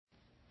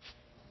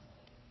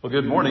Well,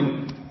 good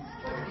morning.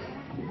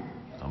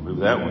 I'll move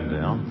that one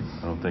down.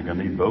 I don't think I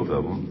need both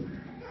of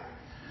them.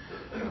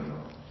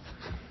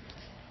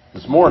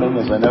 This morning,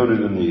 as I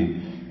noted in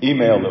the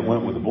email that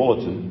went with the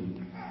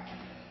bulletin,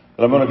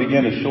 that I'm going to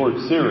begin a short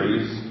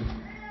series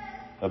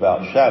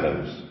about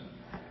shadows.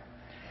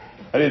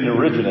 I didn't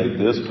originate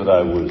this, but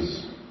I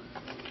was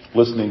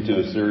listening to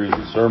a series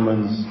of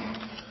sermons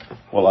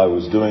while I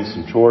was doing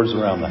some chores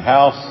around the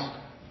house,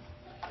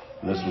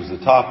 and this was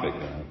the topic.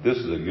 This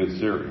is a good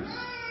series.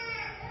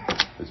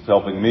 It's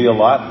helping me a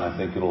lot, and I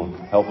think it'll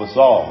help us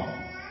all.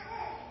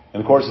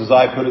 And of course, as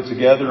I put it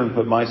together and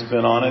put my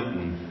spin on it,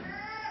 and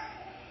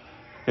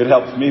it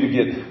helps me to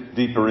get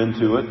deeper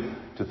into it,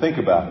 to think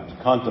about it,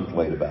 to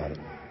contemplate about it.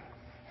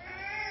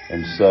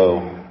 And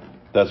so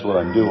that's what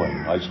I'm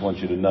doing. I just want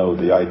you to know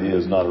the idea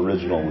is not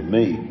original with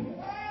me.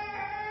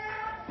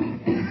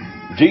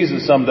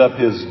 Jesus summed up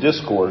his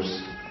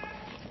discourse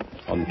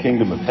on the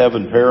kingdom of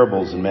heaven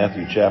parables in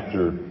Matthew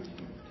chapter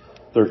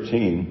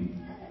 13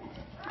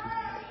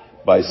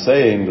 by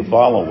saying the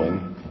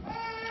following: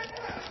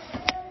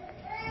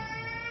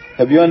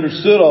 "Have you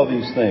understood all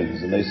these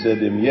things?" And they said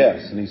to him,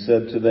 "Yes." And he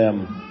said to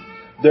them,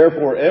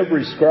 "Therefore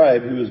every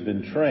scribe who has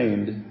been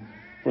trained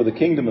for the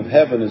kingdom of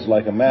heaven is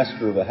like a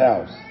master of a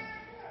house,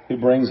 who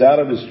brings out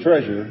of his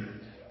treasure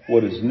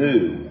what is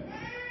new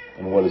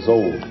and what is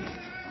old."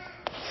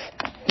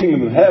 The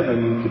kingdom of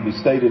heaven could be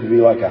stated to be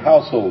like a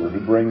householder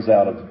who brings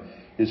out of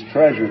his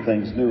treasure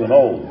things new and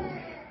old.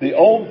 The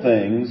old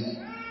things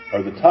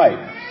are the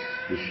types,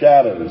 the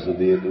shadows that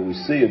we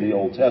see in the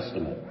Old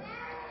Testament.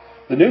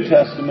 The New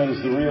Testament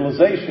is the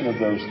realization of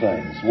those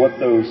things, what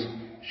those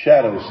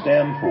shadows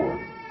stand for.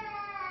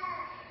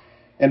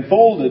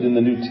 Enfolded in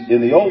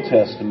the Old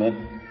Testament,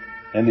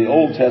 and the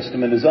Old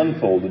Testament is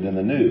unfolded in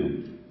the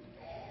New.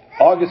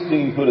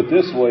 Augustine put it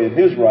this way in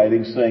his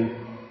writing, saying,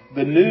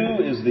 "The new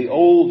is in the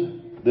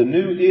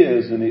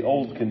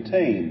old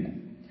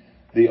contained.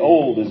 The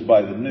old is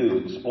by the new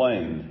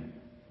explained."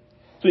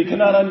 So you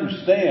cannot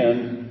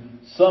understand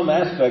some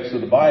aspects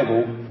of the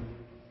Bible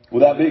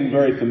without being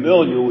very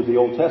familiar with the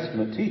Old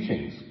Testament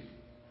teachings.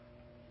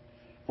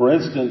 For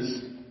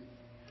instance,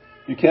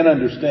 you can't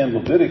understand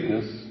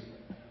Leviticus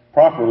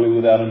properly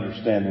without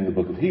understanding the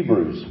book of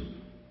Hebrews.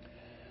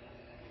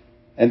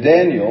 And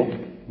Daniel,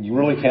 you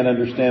really can't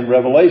understand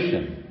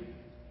Revelation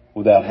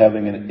without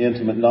having an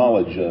intimate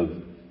knowledge of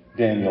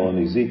Daniel and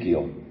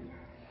Ezekiel.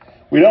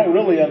 We don't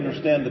really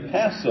understand the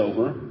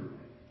Passover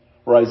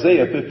or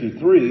Isaiah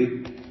 53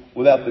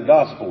 without the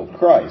gospel of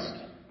Christ.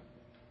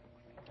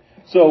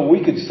 So we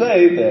could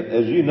say that,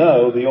 as you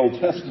know, the Old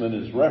Testament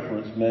is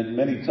referenced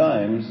many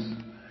times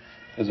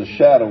as a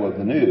shadow of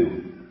the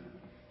new.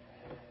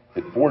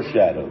 It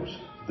foreshadows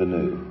the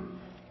new.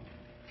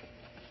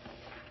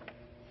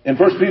 In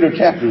 1 Peter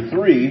chapter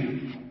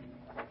 3,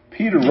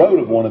 Peter wrote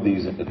of one of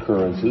these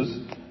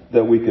occurrences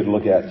that we could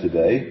look at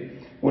today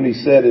when he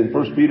said in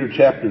 1 Peter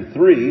chapter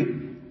 3,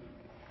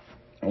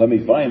 let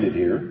me find it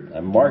here. I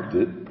marked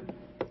it.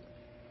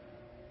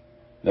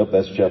 Nope,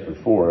 that's chapter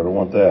 4. I don't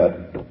want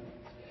that.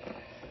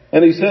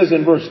 And he says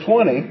in verse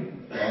 20,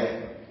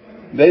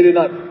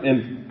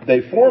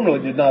 they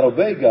formerly did not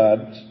obey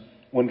God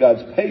when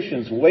God's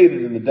patience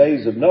waited in the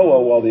days of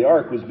Noah while the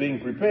ark was being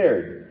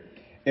prepared,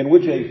 in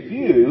which a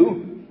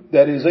few,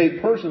 that is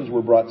 8 persons,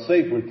 were brought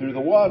safely through the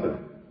water.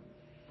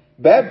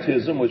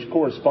 Baptism, which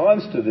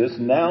corresponds to this,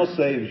 now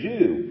saves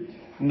you,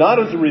 not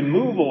as a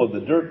removal of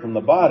the dirt from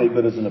the body,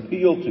 but as an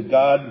appeal to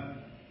God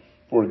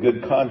for a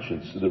good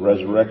conscience through the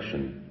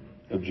resurrection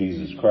of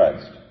Jesus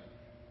Christ.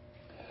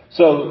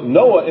 So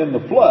Noah in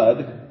the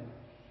flood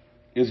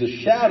is a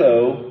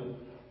shadow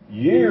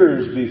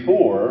years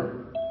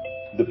before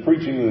the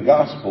preaching of the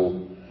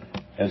gospel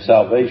and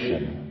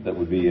salvation that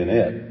would be in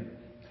it.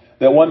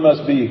 That one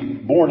must be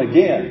born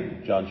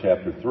again, John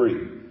chapter 3.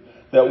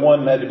 That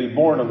one had to be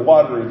born of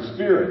water and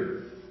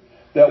spirit.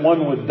 That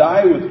one would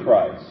die with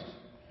Christ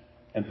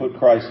and put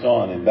Christ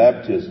on in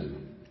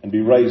baptism and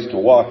be raised to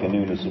walk in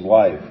newness of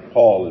life.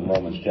 Paul in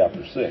Romans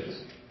chapter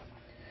 6.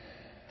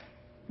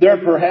 There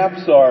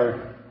perhaps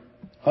are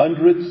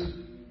hundreds,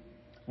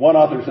 one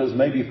author says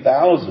maybe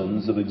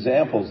thousands of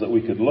examples that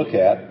we could look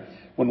at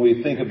when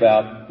we think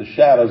about the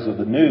shadows of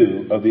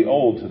the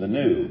old to the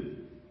new.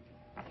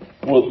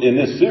 Well, in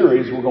this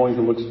series, we're going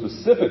to look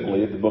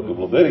specifically at the book of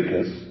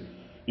Leviticus,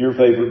 your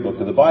favorite book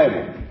of the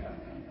Bible,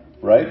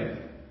 right?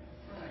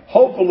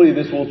 Hopefully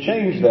this will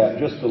change that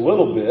just a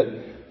little bit.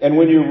 And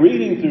when you're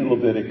reading through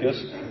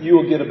Leviticus, you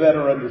will get a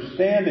better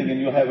understanding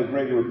and you'll have a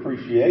greater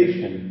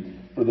appreciation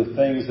for the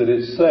things that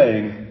it's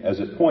saying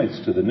as it points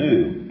to the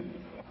new.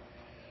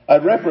 I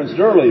referenced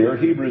earlier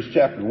Hebrews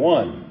chapter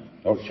 1,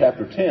 or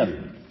chapter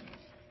 10.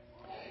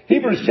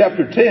 Hebrews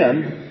chapter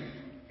 10,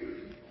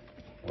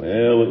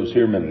 well, it was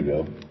here a minute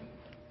ago.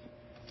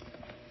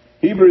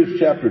 Hebrews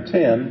chapter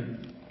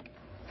 10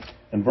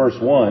 and verse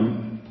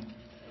 1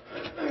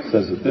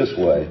 says it this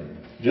way.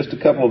 Just a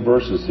couple of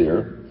verses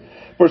here.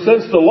 "For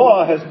since the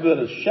law has been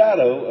a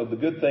shadow of the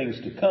good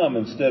things to come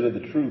instead of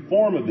the true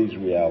form of these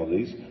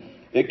realities,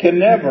 It can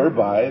never,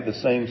 by the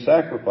same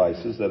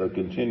sacrifices that are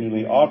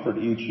continually offered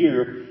each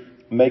year,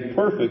 make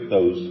perfect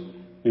those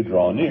who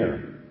draw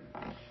near.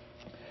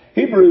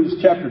 Hebrews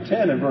chapter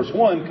 10 and verse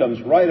 1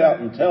 comes right out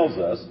and tells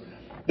us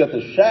that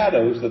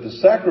the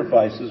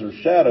sacrifices are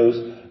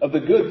shadows of the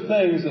good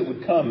things that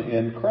would come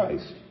in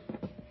Christ.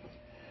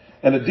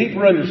 And a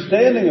deeper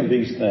understanding of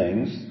these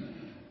things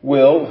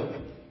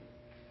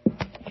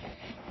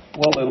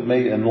it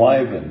may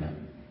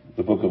enliven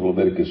the book of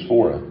Leviticus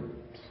for us.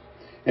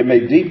 It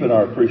may deepen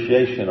our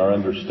appreciation, our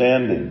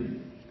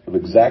understanding of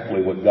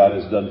exactly what God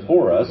has done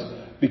for us,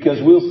 because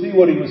we'll see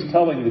what he was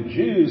telling the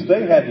Jews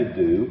they had to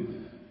do,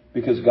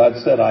 because God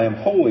said, I am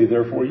holy,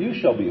 therefore you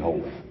shall be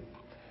holy.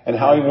 And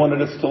how he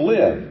wanted us to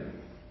live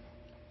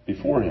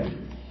before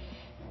him.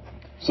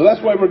 So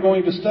that's why we're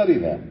going to study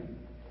that.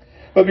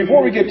 But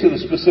before we get to the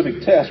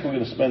specific text, we're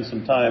going to spend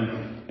some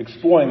time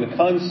exploring the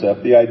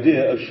concept, the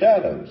idea of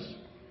shadows,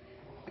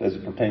 as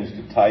it pertains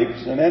to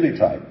types and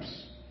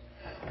antitypes.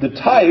 The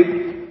type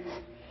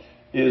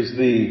is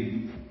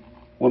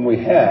when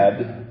we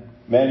had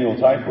manual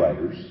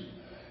typewriters,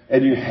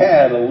 and you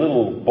had a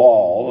little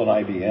ball,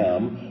 an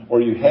IBM,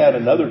 or you had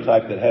another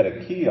type that had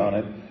a key on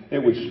it,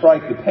 it would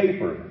strike the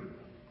paper.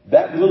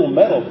 That little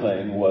metal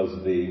thing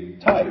was the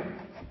type.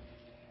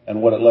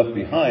 And what it left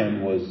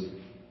behind was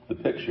the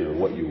picture of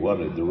what you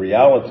wanted, the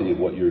reality of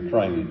what you were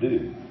trying to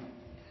do.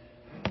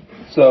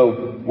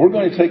 So we're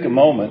going to take a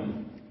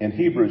moment in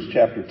Hebrews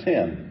chapter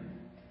 10.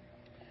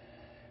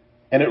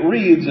 And it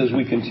reads, as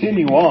we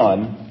continue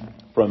on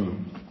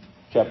from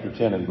chapter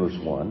 10 and verse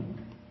 1,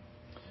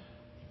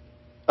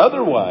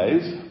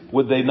 otherwise,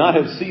 would they not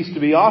have ceased to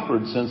be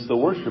offered, since the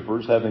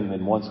worshippers, having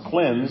been once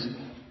cleansed,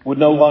 would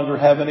no longer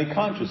have any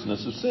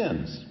consciousness of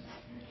sins?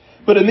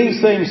 But in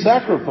these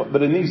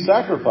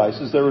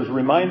sacrifices, there is a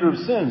reminder of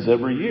sins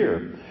every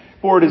year.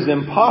 For it is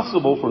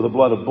impossible for the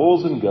blood of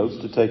bulls and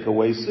goats to take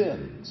away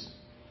sins.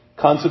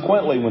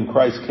 Consequently, when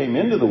Christ came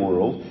into the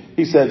world,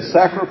 he said,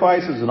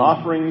 sacrifices and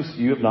offerings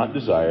you have not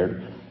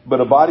desired,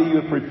 but a body you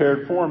have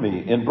prepared for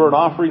me. In burnt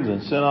offerings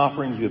and sin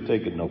offerings you have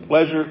taken no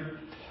pleasure.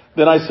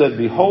 Then I said,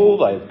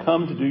 behold, I have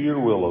come to do your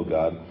will, O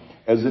God,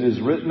 as it is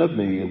written of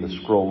me in the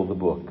scroll of the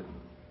book.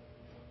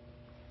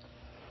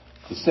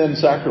 The sin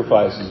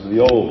sacrifices of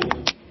the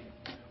old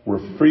were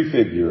a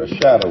prefigure, a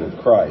shadow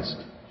of Christ.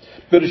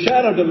 But a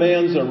shadow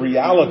demands a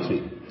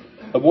reality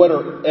of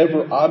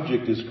whatever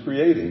object is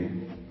creating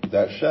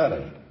that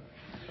shadow.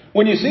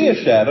 When you see a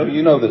shadow,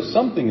 you know that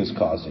something is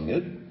causing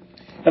it.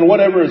 And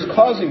whatever is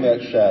causing that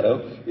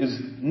shadow is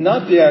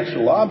not the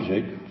actual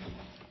object.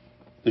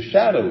 The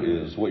shadow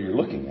is what you're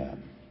looking at.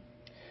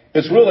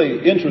 It's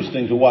really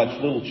interesting to watch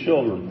little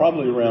children,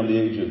 probably around the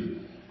age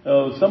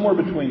of somewhere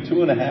between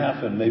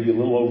 2.5 and maybe a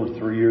little over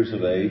 3 years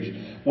of age,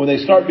 when they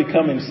start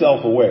becoming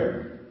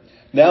self-aware.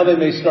 Now they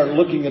may start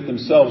looking at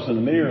themselves in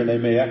the mirror and they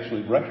may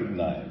actually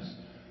recognize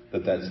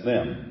that that's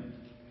them.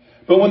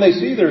 But when they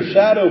see their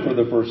shadow for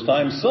the first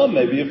time, some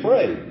may be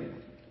afraid.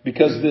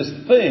 Because this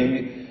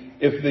thing,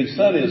 if the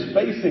sun is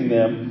facing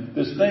them,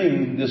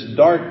 this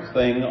dark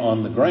thing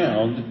on the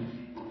ground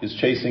is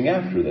chasing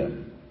after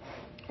them.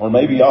 Or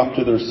maybe off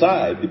to their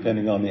side,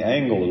 depending on the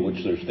angle in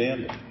which they're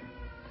standing.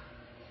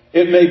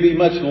 It may be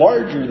much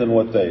larger than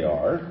what they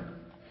are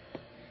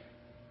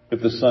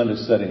if the sun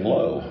is setting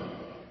low,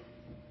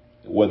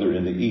 whether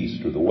in the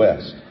east or the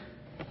west.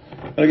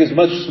 And it gets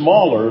much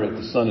smaller if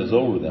the sun is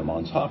over them,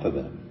 on top of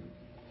them.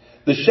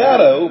 The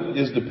shadow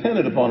is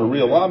dependent upon a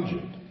real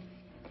object,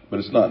 but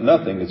it's not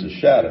nothing, it's a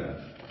shadow.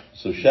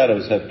 So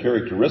shadows have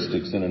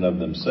characteristics in and of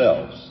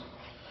themselves.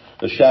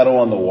 A shadow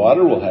on the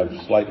water will have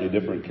slightly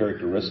different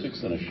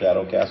characteristics than a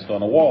shadow cast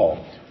on a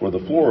wall or the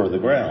floor or the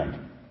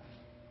ground.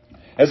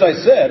 As I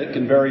said, it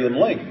can vary in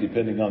length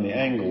depending on the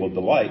angle of the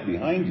light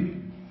behind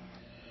you.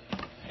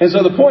 And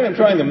so the point I'm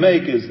trying to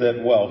make is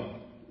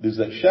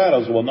that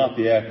shadows, while not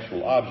the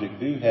actual object,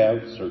 do have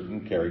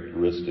certain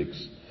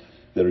characteristics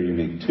that are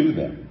unique to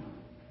them.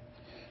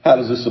 How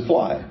does this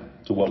apply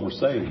to what we're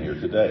saying here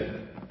today?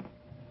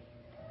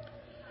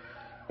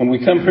 When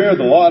we compare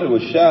the law to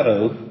a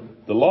shadow,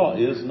 the law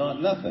is not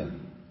nothing.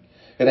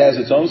 It has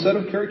its own set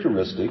of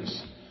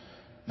characteristics.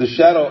 The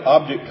shadow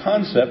object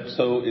concept,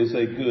 so, is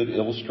a good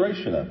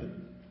illustration of it.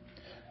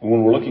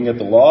 When we're looking at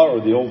the law or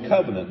the Old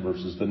Covenant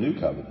versus the New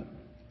Covenant.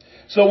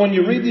 So when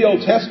you read the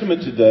Old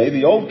Testament today,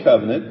 the Old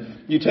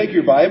Covenant, you take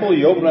your Bible,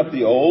 you open up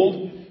the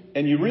Old,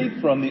 and you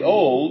read from the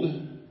Old,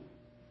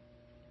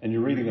 and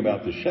you're reading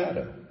about the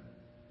shadow.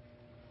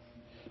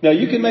 Now,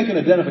 you can make an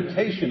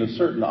identification of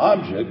certain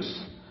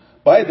objects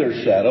by their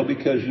shadow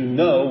because you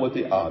know what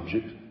the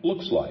object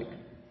looks like.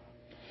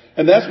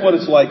 And that's what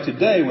it's like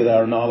today with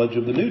our knowledge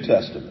of the New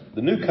Testament,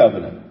 the New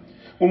Covenant.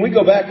 When we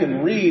go back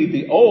and read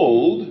the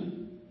Old,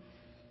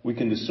 we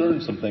can discern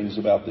some things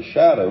about the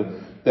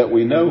shadow that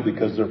we know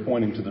because they're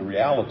pointing to the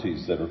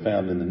realities that are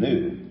found in the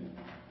New.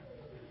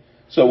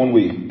 So when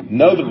we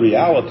know the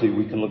reality,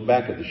 we can look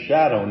back at the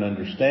shadow and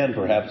understand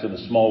perhaps in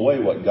a small way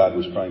what God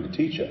was trying to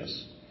teach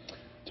us,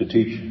 to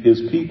teach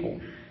His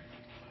people.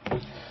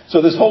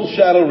 So this whole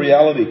shadow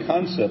reality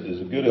concept is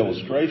a good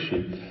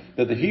illustration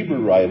that the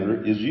Hebrew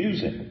writer is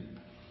using.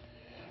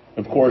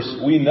 Of course,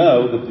 we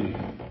know that the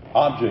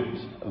object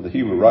of the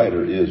Hebrew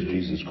writer is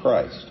Jesus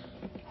Christ.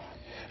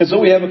 And so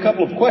we have a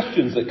couple of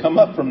questions that come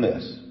up from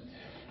this.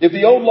 If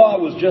the old law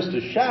was just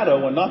a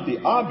shadow and not the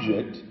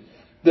object,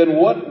 then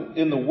what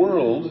in the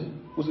world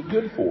was it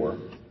good for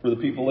the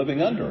people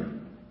living under it?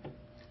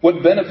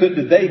 What benefit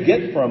did they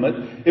get from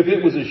it if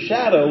it was a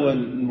shadow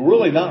and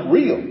really not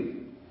real?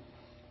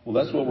 Well,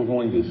 that's what we're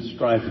going to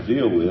strive to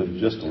deal with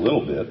just a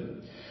little bit.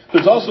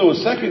 There's also a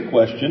second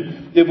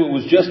question. If it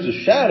was just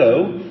a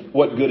shadow,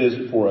 what good is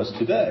it for us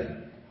today?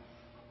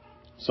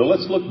 So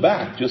let's look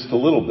back just a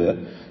little bit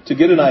to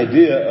get an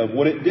idea of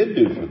what it did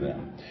do for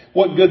them.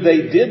 What good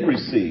they did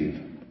receive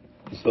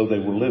as though they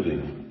were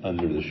living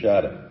under the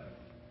shadow.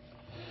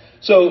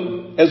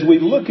 So as we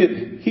look at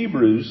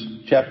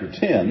Hebrews chapter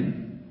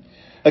 10,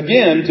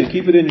 again, to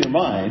keep it in your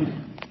mind,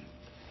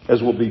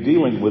 as we'll be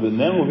dealing with it, and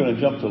then we're going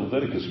to jump to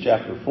Leviticus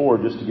chapter 4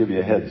 just to give you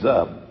a heads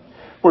up.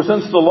 For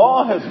since the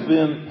law has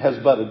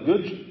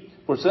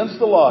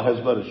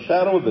but a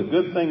shadow of the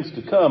good things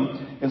to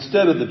come,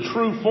 instead of the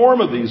true form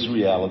of these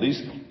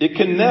realities, it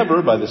can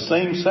never, by the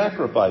same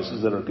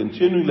sacrifices that are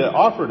continually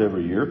offered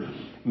every year,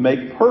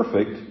 make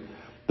perfect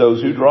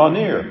those who draw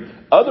near.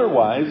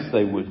 Otherwise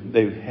would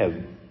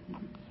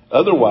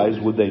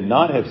they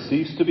not have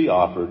ceased to be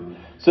offered,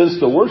 since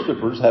the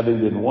worshippers, having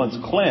been once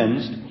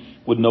cleansed,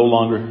 would no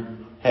longer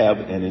have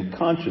any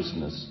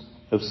consciousness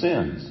of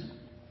sins.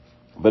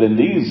 But in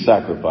these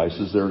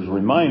sacrifices, there is a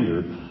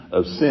reminder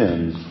of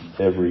sins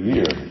every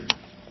year.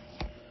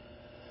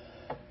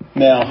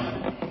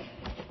 Now,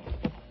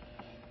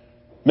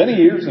 many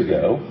years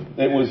ago,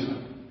 it was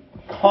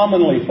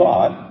commonly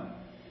thought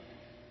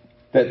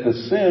that the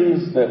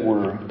sins that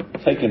were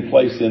taking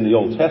place in the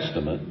Old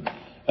Testament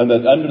and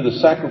that under the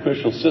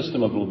sacrificial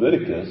system of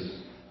Leviticus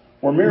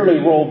were merely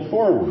rolled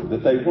forward,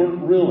 that they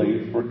weren't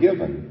really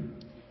forgiven.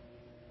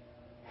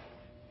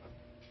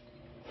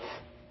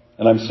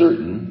 And I'm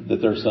certain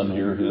that there are some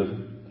here who have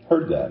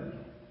heard that.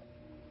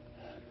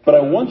 But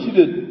I want you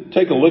to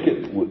take a look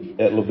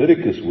at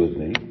Leviticus with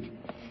me,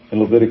 in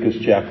Leviticus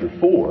chapter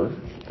 4,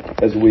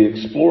 as we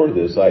explore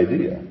this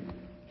idea.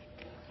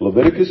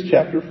 Leviticus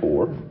chapter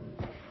 4,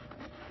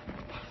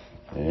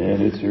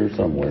 and it's here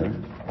somewhere.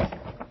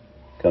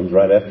 Comes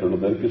right after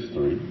Leviticus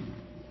 3.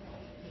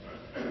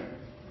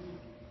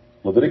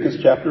 Leviticus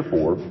chapter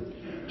 4.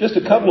 Just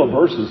a couple of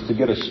verses to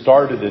get us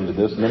started into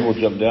this, and then we'll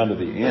jump down to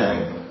the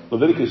end.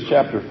 Leviticus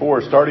chapter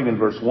 4, starting in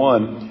verse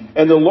 1.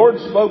 And the Lord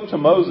spoke to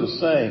Moses,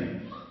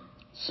 saying,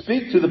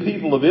 Speak to the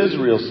people of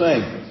Israel,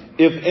 saying,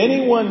 If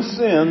anyone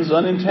sins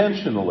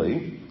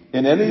unintentionally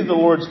in any of the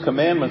Lord's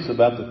commandments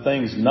about the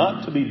things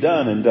not to be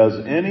done, and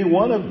does any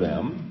one of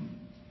them,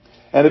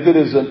 and if it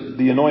is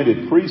the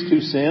anointed priest who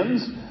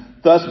sins,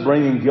 thus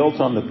bringing guilt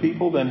on the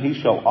people, then he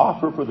shall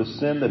offer for the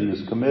sin that he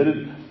has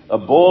committed a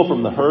bull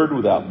from the herd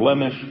without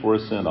blemish for a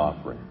sin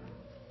offering.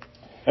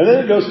 And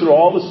then it goes through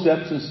all the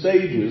steps and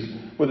stages,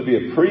 whether it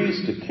be a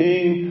priest, a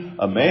king,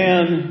 a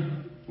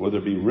man, whether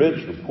it be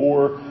rich or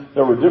poor.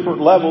 There were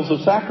different levels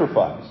of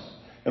sacrifice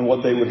and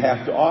what they would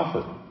have to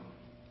offer.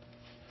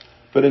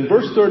 But in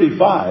verse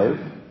 35,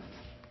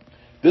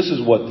 this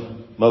is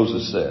what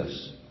Moses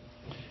says.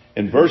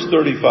 In verse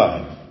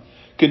 35,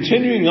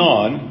 continuing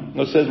on,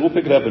 it says, we'll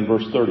pick it up in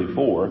verse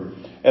 34.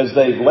 As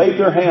they've laid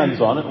their hands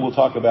on it, and we'll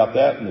talk about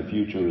that in the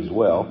future as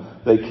well,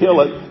 they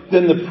kill it.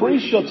 Then the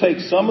priest shall take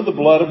some of the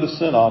blood of the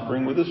sin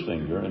offering with his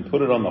finger and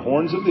put it on the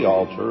horns of the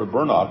altar, a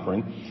burnt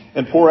offering,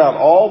 and pour out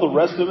all the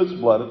rest of its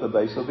blood at the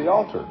base of the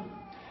altar.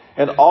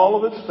 And all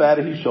of its fat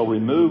he shall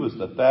remove as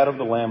the fat of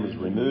the lamb is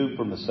removed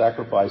from the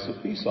sacrifice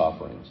of peace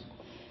offerings.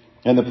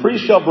 And the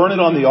priest shall burn it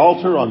on the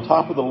altar on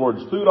top of the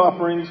Lord's food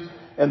offerings,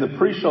 and the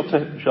priest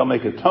shall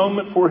make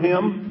atonement for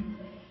him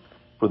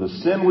for the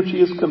sin which he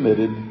has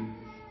committed,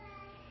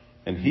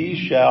 and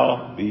he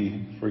shall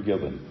be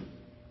forgiven.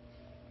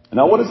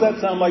 Now, what does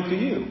that sound like to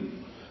you?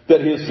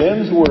 That his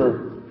sins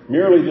were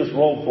merely just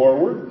rolled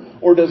forward?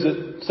 Or does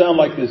it sound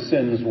like his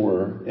sins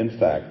were, in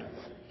fact,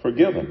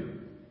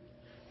 forgiven?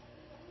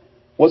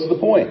 What's the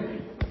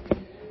point?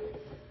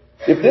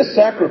 If this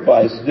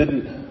sacrifice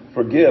didn't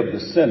forgive the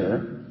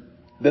sinner,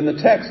 then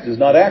the text is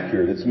not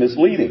accurate. It's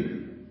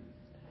misleading.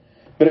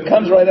 But it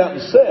comes right out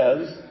and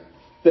says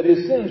that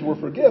his sins were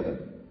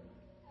forgiven.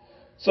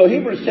 So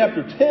Hebrews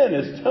chapter 10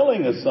 is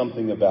telling us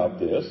something about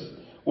this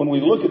when we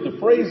look at the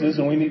phrases,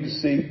 and we need to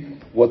see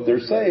what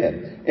they're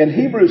saying. In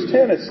Hebrews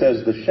 10 it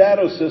says the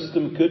shadow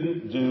system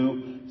couldn't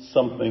do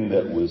something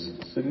that was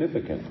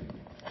significant.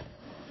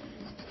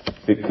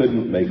 It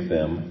couldn't make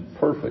them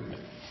perfect.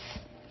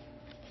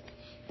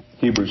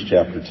 Hebrews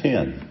chapter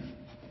 10.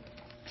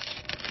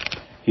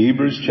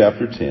 Hebrews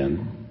chapter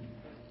 10.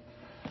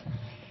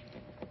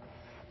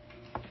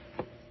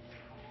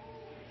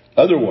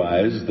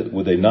 Otherwise,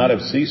 would they not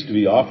have ceased to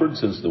be offered,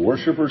 since the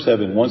worshippers,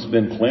 having once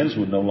been cleansed,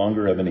 would no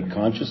longer have any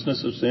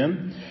consciousness of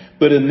sin?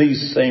 But in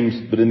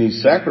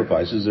these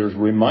sacrifices, there's a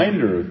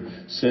reminder of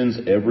sins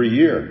every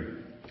year.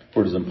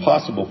 For it is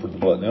impossible for the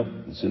blood. No,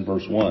 it's in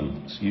verse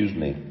 1. Excuse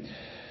me.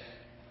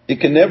 It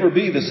can never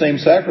be the same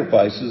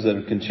sacrifices that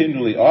are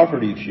continually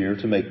offered each year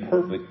to make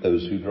perfect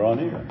those who draw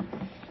near.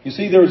 You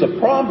see, there's a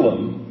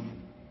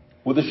problem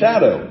with the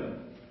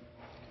shadow.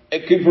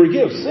 It can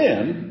forgive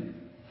sin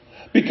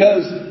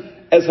because,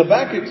 as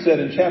Habakkuk said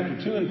in chapter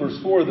 2 and verse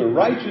 4, the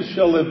righteous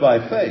shall live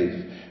by faith.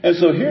 And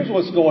so here's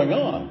what's going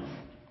on.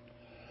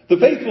 The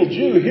faithful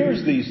Jew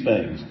hears these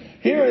things.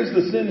 Here is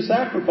the sin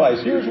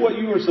sacrifice. Here's what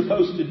you are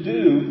supposed to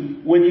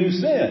do when you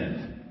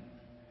sin.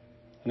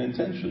 And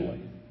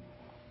intentionally.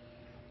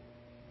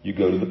 You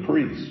go to the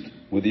priest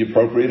with the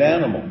appropriate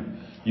animal.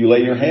 You lay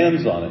your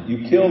hands on it.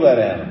 You kill that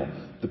animal.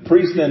 The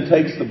priest then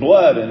takes the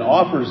blood and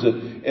offers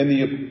it in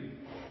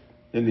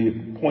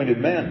the appointed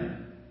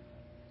manner.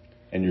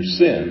 And your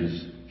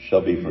sins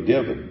shall be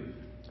forgiven.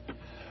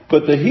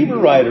 But the Hebrew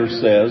writer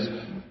says,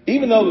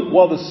 even though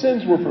while the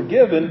sins were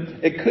forgiven,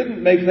 it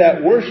couldn't make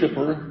that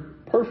worshiper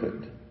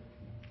perfect.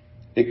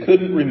 It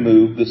couldn't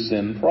remove the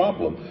sin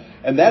problem.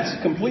 And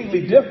that's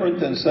completely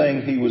different than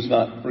saying he was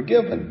not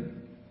forgiven.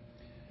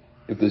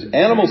 If the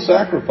animal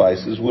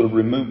sacrifices would have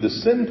removed the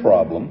sin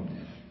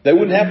problem, they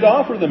wouldn't have to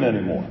offer them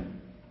anymore.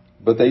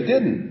 But they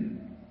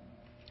didn't.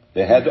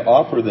 They had to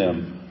offer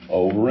them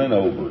over and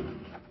over.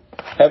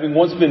 Having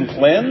once been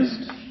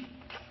cleansed,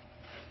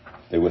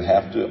 they would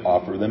have to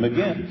offer them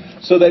again.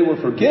 So they were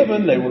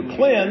forgiven, they were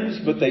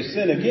cleansed, but they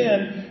sin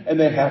again, and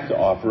they have to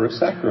offer a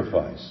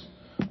sacrifice.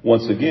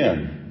 Once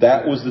again,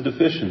 that was the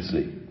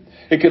deficiency.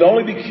 It could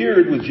only be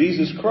cured with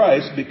Jesus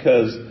Christ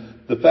because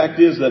the fact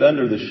is that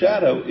under the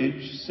shadow,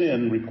 each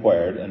sin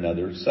required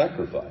another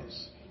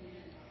sacrifice.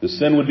 The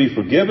sin would be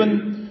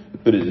forgiven,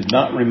 but it did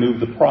not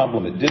remove the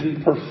problem. It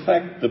didn't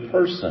perfect the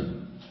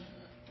person.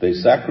 They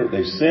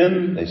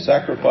sin, they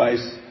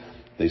sacrifice,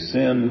 they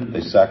sin, they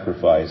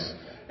sacrifice,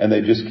 and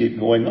they just keep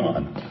going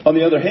on. On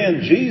the other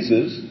hand,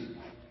 Jesus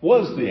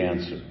was the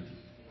answer.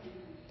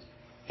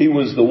 He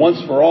was the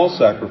once-for-all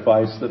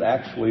sacrifice that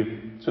actually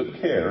took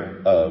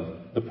care of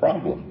the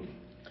problem.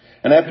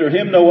 And after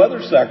him, no other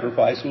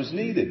sacrifice was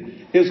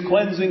needed. His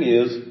cleansing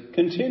is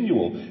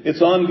continual. It's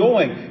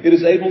ongoing. It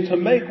is able to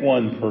make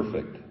one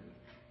perfect.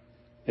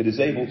 It is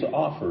able to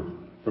offer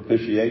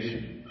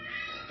propitiation.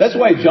 That's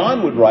why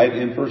John would write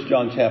in 1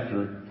 John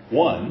chapter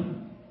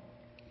 1,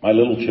 my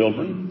little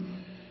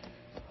children,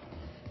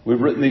 we've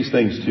written these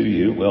things to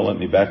you. Well, let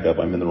me back up.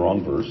 I'm in the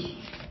wrong verse.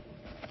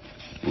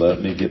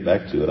 Let me get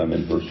back to it. I'm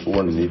in verse 4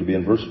 and I need to be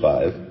in verse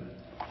 5.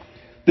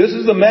 This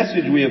is the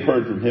message we have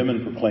heard from him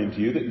and proclaimed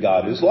to you, that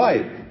God is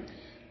light.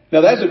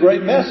 Now that's a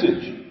great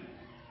message.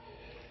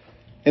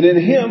 And in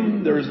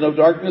him there is no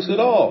darkness at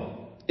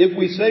all. If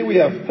we say we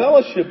have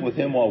fellowship with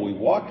him while we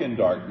walk in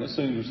darkness,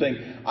 so you're saying,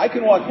 I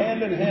can walk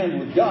hand in hand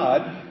with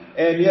God,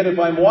 and yet if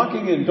I'm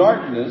walking in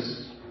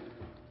darkness,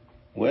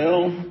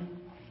 well,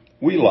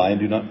 we lie and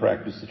do not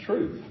practice the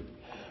truth.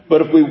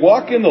 But if we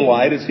walk in the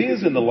light as he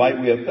is in the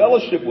light, we have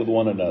fellowship with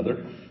one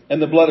another,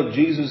 and the blood of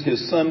Jesus,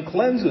 his son,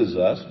 cleanses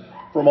us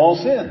from all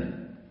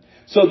sin.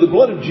 So the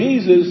blood of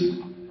Jesus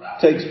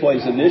takes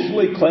place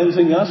initially,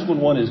 cleansing us when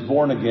one is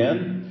born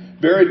again,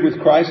 buried with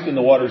Christ in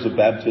the waters of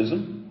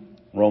baptism,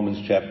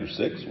 Romans chapter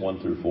 6, 1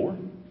 through 4.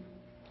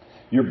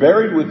 You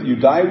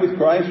die with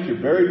Christ,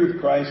 you're buried with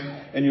Christ,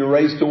 and you're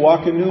raised to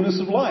walk in newness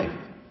of life.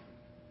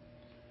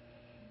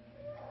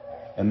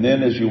 And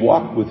then as you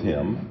walk with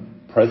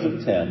him,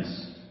 present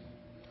tense,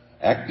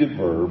 active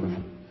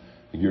verb,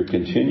 your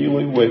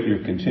continual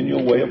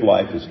way of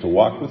life is to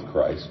walk with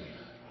Christ.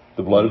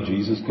 The blood of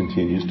Jesus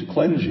continues to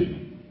cleanse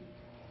you.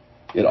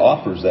 It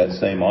offers that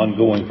same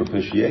ongoing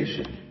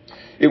propitiation.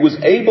 It was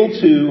able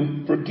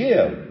to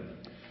forgive.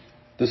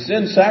 The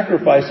sin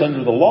sacrifice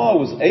under the law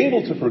was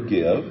able to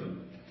forgive,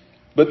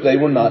 but they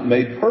were not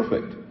made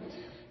perfect.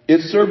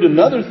 It served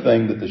another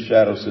thing that the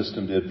shadow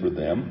system did for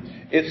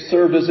them. It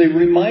served as a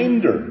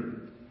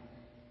reminder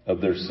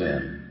of their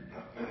sin.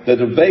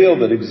 That a veil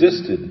that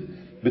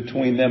existed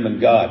between them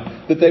and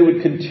God. That they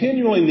would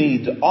continually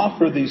need to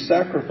offer these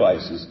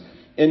sacrifices.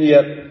 And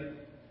yet,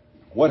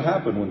 what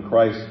happened when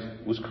Christ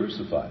was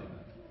crucified?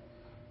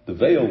 The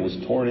veil was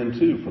torn in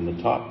two from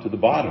the top to the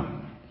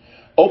bottom,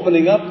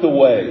 opening up the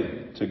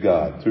way to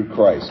God through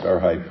Christ, our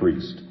high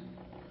priest.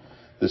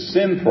 The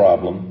sin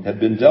problem had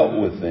been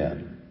dealt with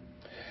then.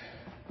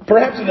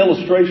 Perhaps an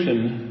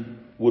illustration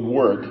would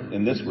work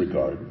in this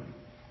regard.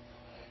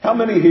 How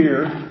many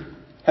here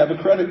have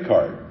a credit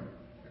card?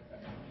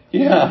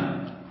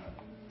 Yeah.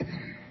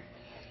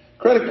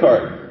 Credit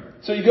card.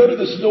 So you go to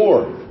the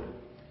store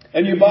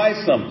and you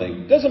buy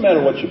something. Doesn't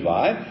matter what you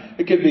buy.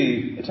 It could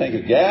be a tank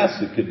of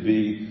gas. It could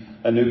be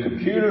a new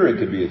computer. It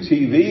could be a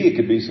TV. It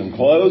could be some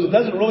clothes. It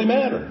doesn't really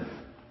matter.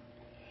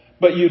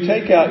 But you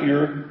take out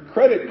your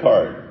credit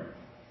card.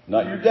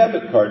 Not your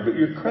debit card, but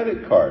your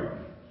credit card.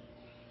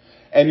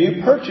 And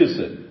you purchase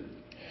it.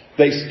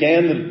 They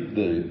scan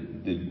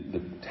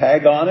the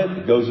tag on it.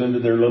 It goes into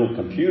their little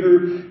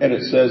computer. And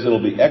it says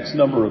it'll be X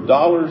number of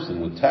dollars.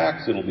 And with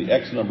tax, it'll be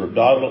X number of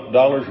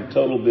dollars. Your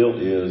total bill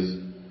is...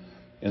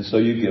 And so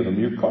you give them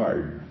your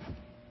card.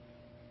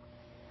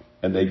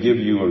 And they give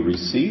you a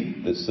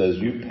receipt that says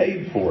you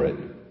paid for it.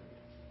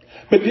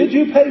 But did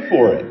you pay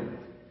for it?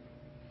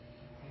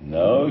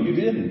 No, you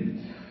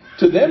didn't.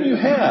 To them you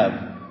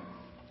have.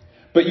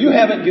 But you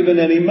haven't given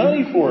any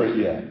money for it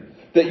yet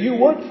that you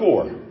worked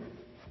for.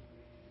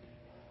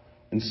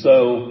 And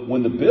so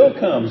when the bill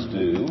comes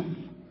due,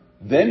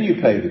 then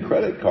you pay the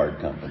credit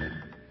card company.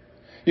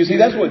 You see,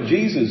 that's what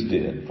Jesus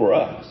did for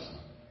us.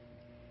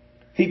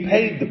 He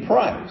paid the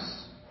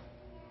price.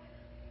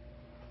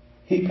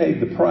 He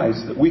paid the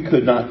price that we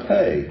could not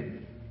pay.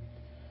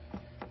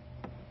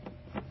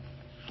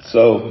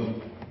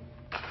 So,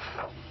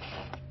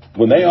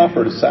 when they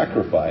offered a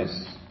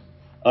sacrifice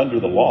under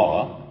the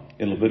law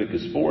in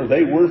Leviticus 4,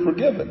 they were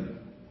forgiven.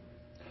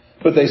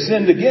 But they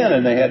sinned again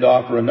and they had to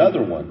offer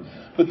another one.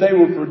 But they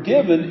were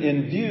forgiven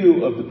in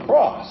view of the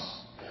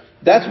cross.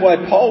 That's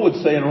why Paul would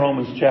say in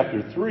Romans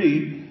chapter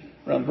 3,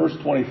 around verse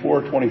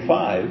 24,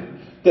 25,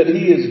 that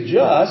he is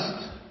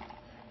just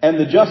and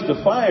the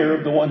justifier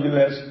of the one who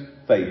has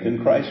faith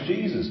in Christ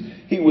Jesus.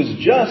 He was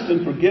just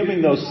in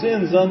forgiving those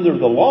sins under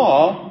the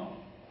law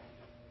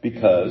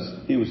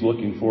because he was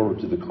looking forward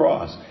to the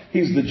cross.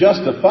 He's the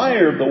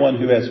justifier of the one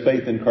who has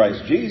faith in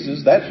Christ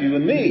Jesus. That's you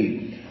and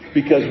me.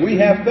 Because we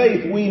have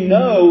faith, we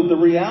know the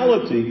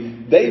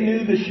reality. They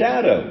knew the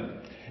shadow.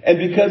 And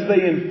because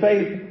they in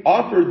faith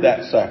offered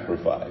that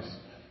sacrifice,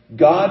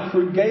 God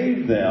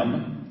forgave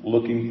them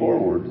looking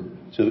forward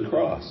to the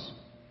cross.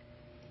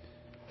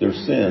 Their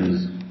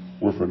sins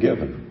were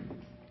forgiven.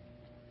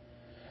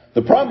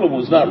 The problem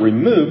was not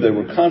removed, they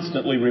were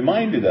constantly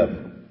reminded of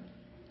it.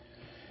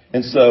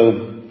 And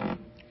so,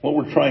 what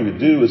we're trying to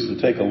do is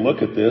to take a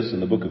look at this in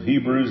the book of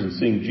Hebrews and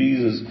seeing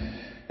Jesus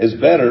as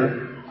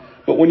better.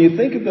 But when you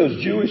think of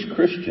those Jewish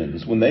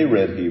Christians, when they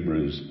read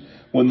Hebrews,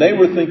 when they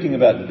were thinking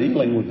about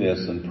dealing with this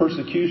and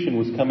persecution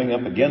was coming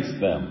up against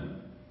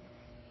them,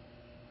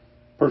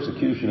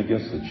 persecution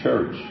against the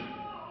church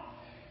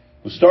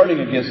was starting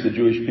against the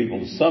Jewish people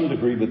to some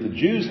degree, but the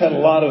Jews had a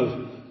lot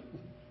of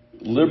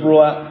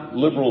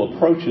liberal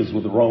approaches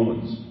with the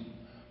Romans.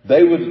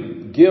 They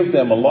would give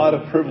them a lot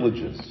of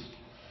privileges.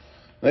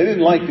 They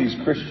didn't like these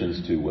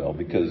Christians too well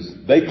because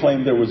they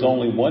claimed there was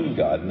only one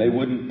God and they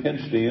wouldn't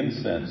pinch the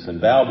incense and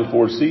bow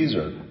before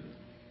Caesar.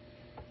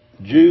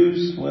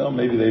 Jews, well,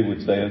 maybe they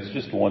would say it's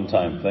just a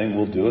one-time thing.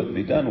 We'll do it and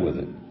be done with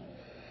it.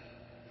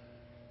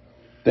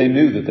 They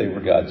knew that they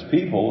were God's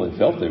people. They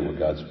felt they were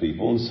God's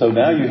people. And so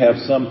now you have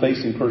some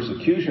facing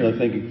persecution and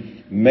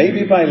thinking, maybe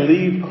if I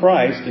leave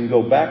Christ and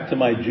go back to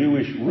my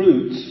Jewish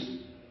roots,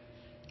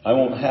 I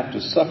won't have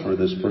to suffer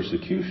this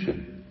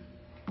persecution.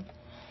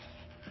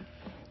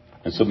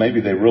 And so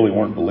maybe they really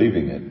weren't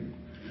believing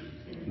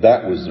it.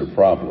 That was their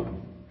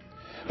problem.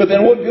 But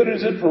then what good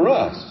is it for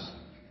us?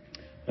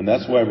 And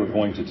that's why we're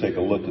going to take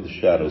a look at the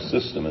shadow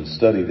system and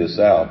study this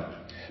out.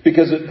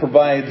 Because it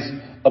provides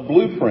a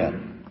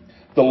blueprint.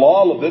 The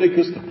law,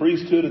 Leviticus, the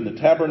priesthood, and the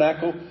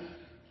tabernacle,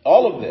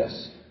 all of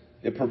this,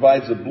 it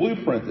provides a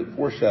blueprint that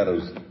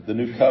foreshadows the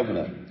new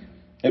covenant.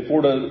 It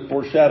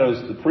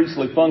foreshadows the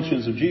priestly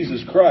functions of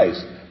Jesus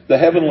Christ, the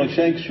heavenly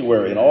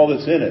sanctuary, and all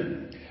that's in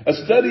it. A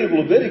study of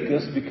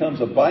Leviticus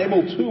becomes a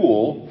Bible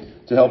tool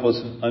to help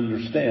us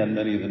understand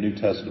many of the New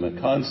Testament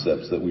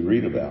concepts that we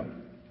read about.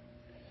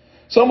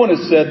 Someone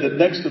has said that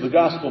next to the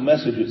gospel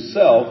message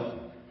itself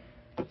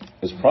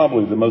is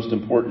probably the most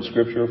important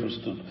scripture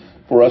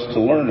for us to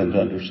learn and to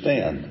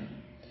understand.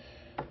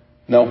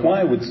 Now,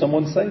 why would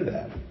someone say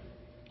that?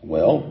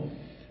 Well,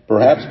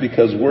 perhaps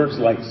because words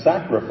like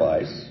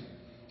sacrifice,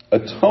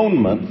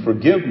 atonement,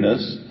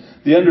 forgiveness,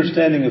 the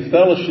understanding of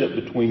fellowship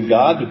between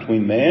God,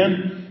 between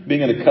man,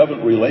 being in a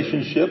covenant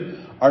relationship,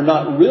 are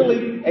not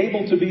really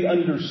able to be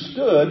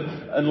understood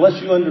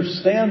unless you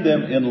understand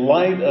them in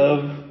light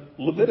of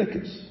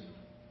Leviticus.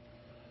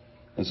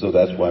 And so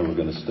that's why we're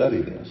going to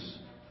study this.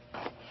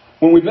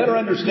 When we better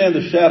understand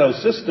the shadow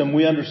system,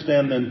 we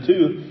understand then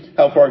too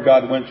how far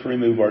God went to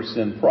remove our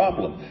sin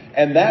problem.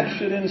 And that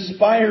should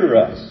inspire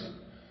us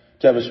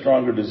to have a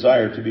stronger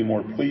desire to be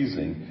more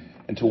pleasing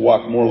and to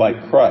walk more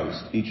like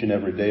Christ each and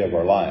every day of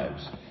our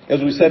lives. As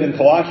we said in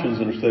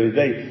Colossians in our study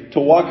today, to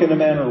walk in a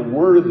manner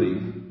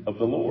worthy of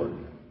the Lord.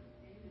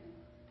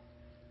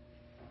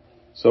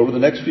 So over the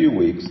next few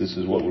weeks, this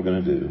is what we're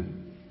going to do.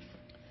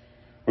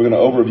 We're going to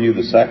overview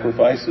the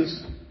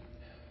sacrifices,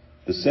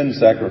 the sin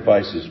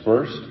sacrifices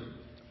first,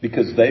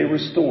 because they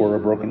restore a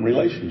broken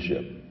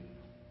relationship,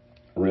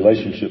 a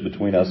relationship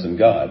between us and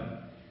God.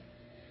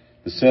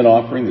 The sin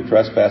offering, the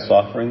trespass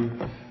offering,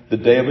 the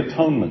Day of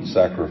Atonement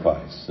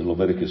sacrifice in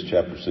Leviticus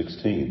chapter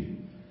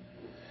 16.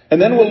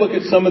 And then we'll look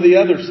at some of the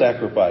other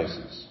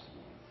sacrifices,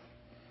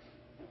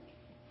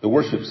 the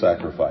worship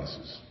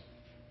sacrifices.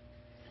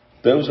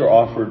 Those are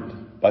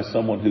offered by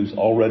someone who's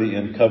already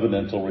in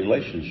covenantal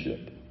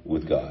relationship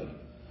with God.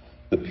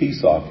 The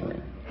peace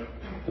offering,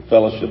 the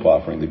fellowship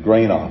offering, the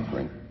grain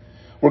offering.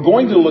 We're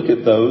going to look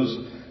at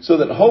those so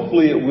that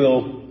hopefully it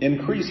will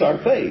increase our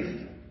faith.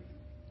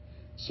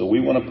 So we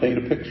want to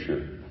paint a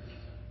picture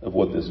of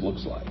what this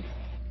looks like.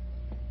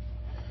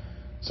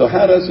 So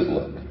how does it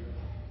look?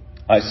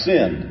 I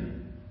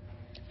sinned.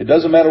 It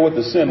doesn't matter what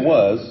the sin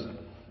was,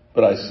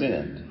 but I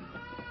sinned.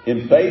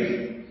 In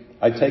faith,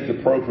 I take the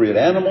appropriate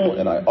animal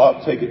and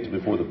I take it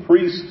before the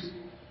priest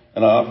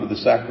and I offer the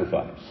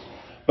sacrifice.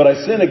 But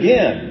I sin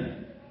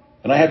again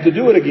and I have to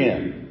do it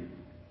again.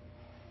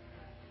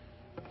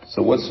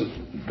 So what's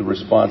the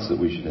response that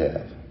we should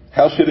have?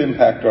 How should it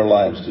impact our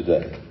lives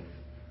today?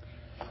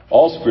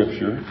 All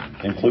Scripture,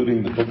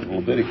 including the book of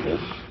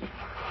Leviticus,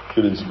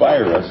 should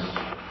inspire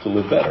us to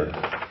live better.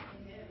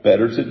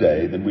 Better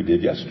today than we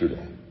did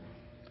yesterday.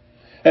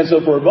 And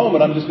so for a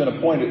moment, I'm just going to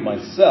point at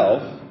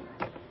myself.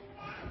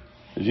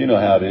 Because you know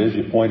how it is.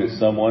 You point at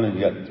someone and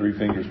you got 3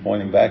 fingers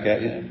pointing back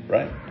at you,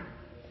 right?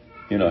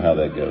 You know how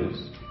that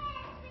goes.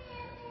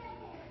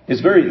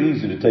 It's very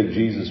easy to take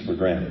Jesus for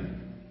granted.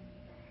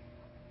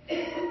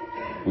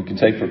 We can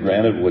take for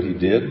granted what he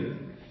did.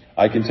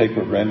 I can take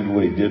for granted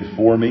what he did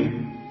for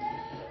me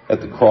at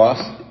the cross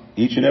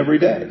each and every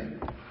day.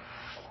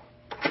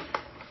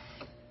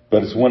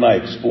 But it's when I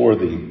explore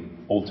the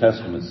Old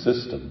Testament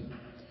system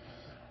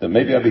that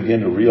maybe I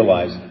begin to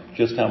realize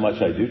just how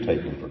much I do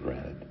take him for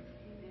granted.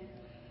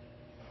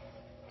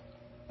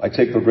 I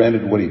take for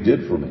granted what he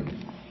did for me.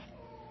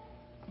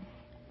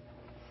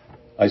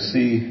 I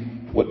see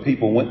what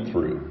people went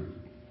through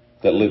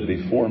that lived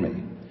before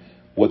me,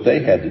 what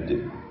they had to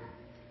do.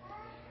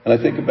 And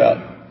I think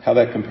about how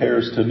that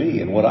compares to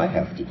me and what I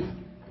have to do.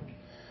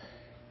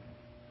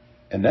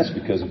 And that's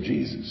because of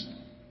Jesus.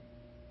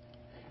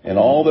 And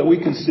all that we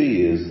can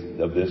see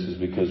of this is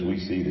because we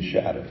see the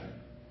shadow.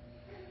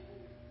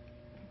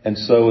 And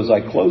so as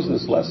I close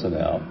this lesson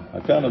out,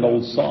 I found an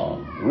old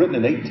song written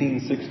in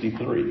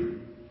 1863.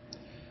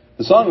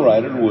 The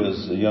songwriter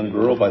was a young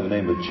girl by the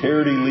name of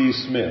Charity Lee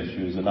Smith.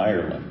 She was in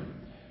Ireland.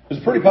 It was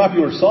a pretty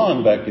popular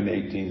song back in the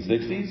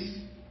 1860s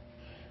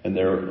and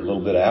there a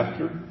little bit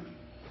after.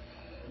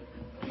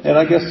 And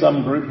I guess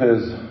some group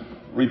has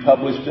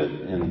republished it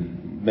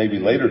in maybe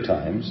later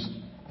times.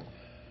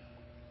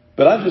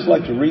 But I'd just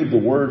like to read the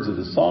words of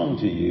the song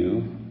to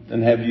you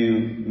and have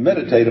you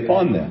meditate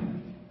upon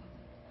them.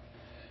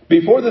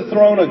 Before the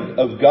throne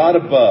of God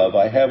above,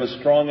 I have a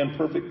strong and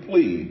perfect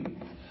plea.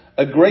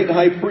 A great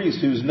high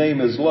priest whose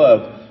name is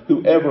love,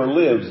 who ever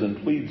lives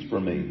and pleads for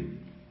me.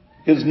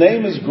 His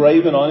name is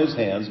graven on his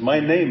hands. My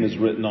name is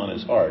written on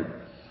his heart.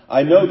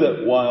 I know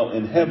that while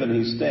in heaven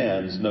he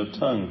stands, no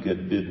tongue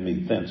could bid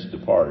me thence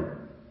depart.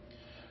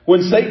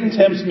 When Satan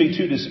tempts me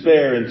to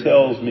despair and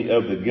tells me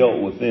of the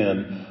guilt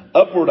within,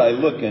 upward I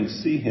look and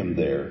see him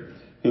there,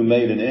 who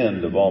made an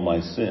end of all my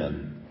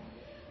sin.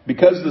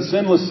 Because the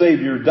sinless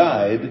Savior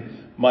died,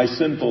 my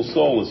sinful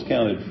soul is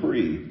counted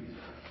free.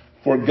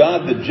 For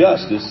God the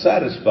just is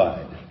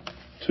satisfied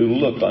to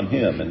look on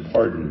him and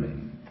pardon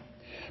me.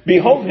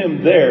 Behold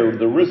him there,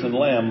 the risen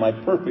Lamb, my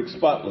perfect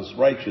spotless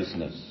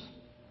righteousness.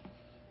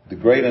 The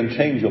great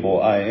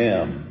unchangeable I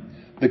am,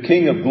 the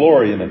King of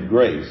glory and of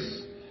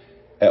grace.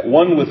 At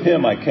one with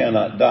him I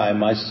cannot die.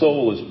 My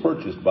soul is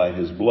purchased by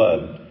his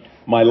blood.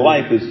 My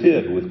life is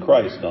hid with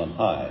Christ on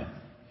high.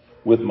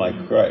 With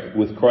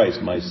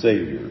Christ my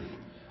Savior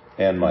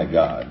and my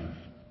God.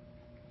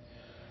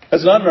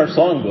 That's not in our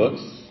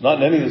songbooks,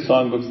 not in any of the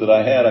songbooks that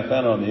I had. I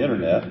found it on the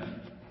internet.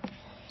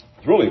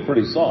 It's really a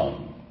pretty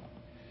song.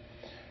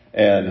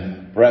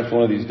 And perhaps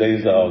one of these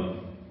days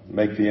I'll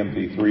make the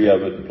MP3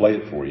 of it and play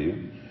it for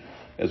you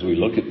as we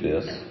look at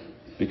this,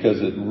 because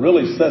it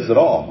really says it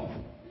all.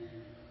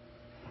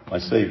 My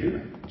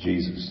Savior,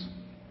 Jesus.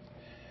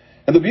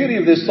 And the beauty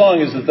of this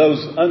song is that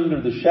those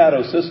under the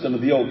shadow system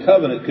of the Old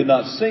Covenant could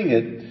not sing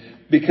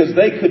it because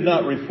they could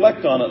not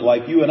reflect on it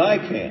like you and I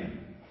can.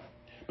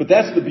 But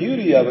that's the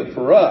beauty of it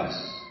for us.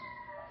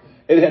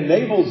 It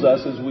enables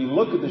us as we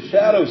look at the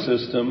shadow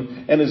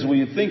system and as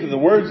we think of the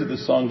words of the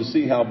song to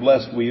see how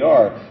blessed we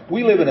are.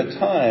 We live in a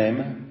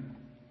time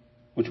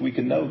which we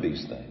can know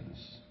these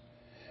things.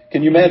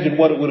 Can you imagine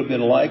what it would have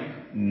been like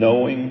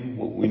knowing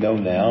what we know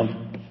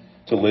now,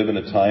 to live in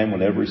a time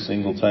when every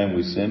single time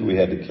we sinned we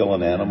had to kill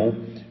an animal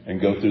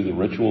and go through the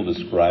ritual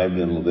described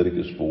in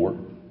Leviticus 4?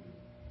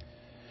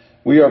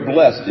 We are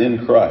blessed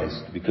in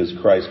Christ because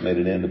Christ made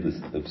an end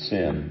of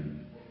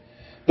sin.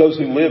 Those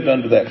who lived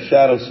under that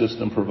shadow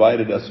system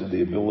provided us with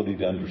the ability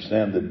to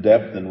understand the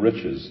depth and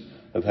riches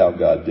of how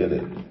God did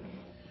it.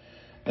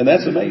 And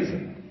that's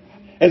amazing.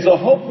 And so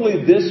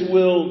hopefully this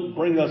will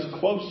bring us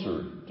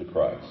closer to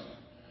Christ,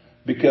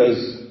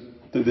 because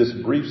through this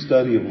brief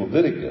study of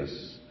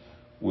Leviticus,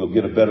 we'll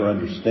get a better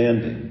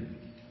understanding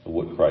of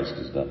what Christ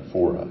has done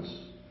for us.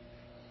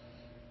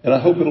 And I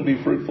hope it'll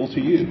be fruitful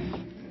to you,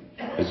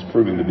 as it's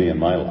proving to be in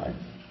my life.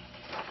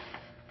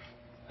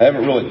 I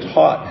haven't really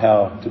taught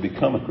how to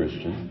become a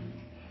Christian.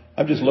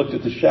 I've just looked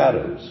at the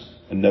shadows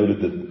and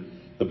noted that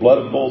the blood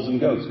of bulls and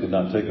goats could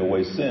not take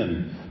away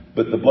sin,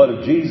 but the blood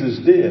of Jesus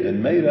did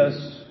and made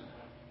us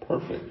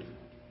perfect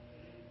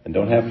and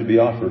don't have to be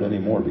offered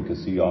anymore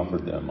because he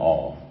offered them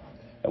all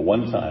at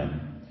one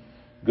time,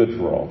 good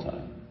for all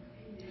time.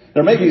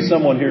 There may be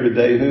someone here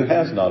today who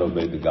has not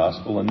obeyed the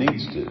gospel and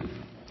needs to.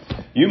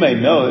 You may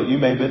know it. You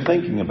may have been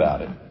thinking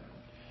about it.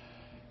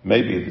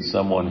 Maybe that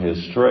someone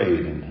has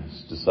strayed and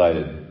has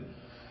decided,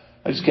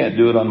 I just can't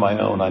do it on my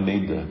own. I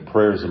need the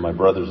prayers of my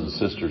brothers and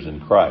sisters in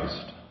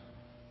Christ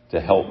to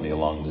help me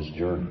along this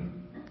journey.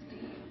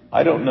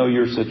 I don't know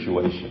your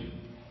situation,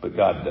 but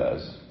God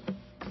does.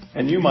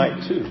 And you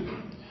might too.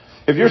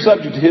 If you're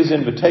subject to His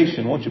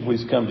invitation, won't you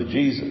please come to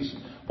Jesus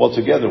while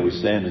together we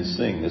stand and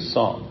sing this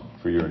song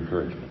for your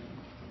encouragement.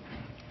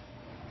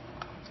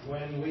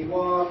 When we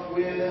walk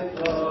with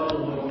the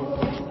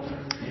Lord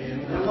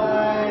in the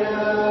light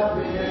of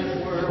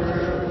His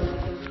word,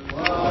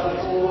 what a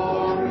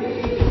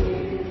glory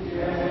He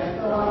sheds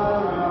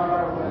on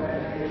our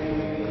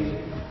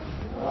way.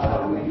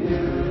 While we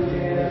do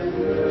His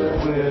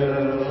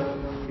will,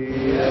 He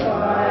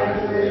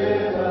abides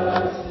with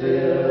us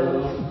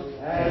still,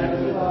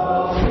 and with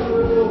all who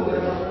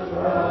will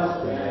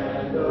trust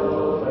and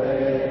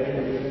obey.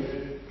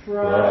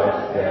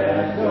 Trust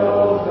and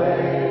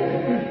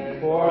obey,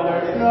 for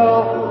there's no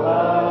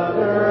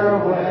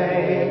other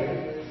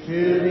way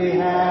to be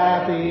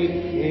happy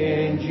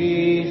in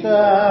Jesus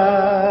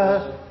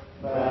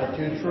but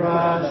to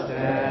trust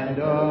and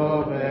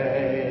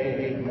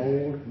obey.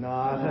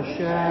 Not a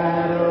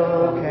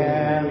shadow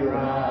can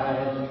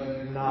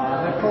rise,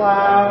 not a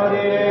cloud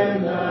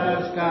in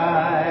the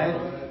sky,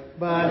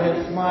 but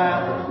His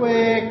smile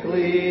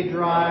quickly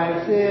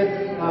drives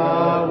it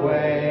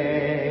away.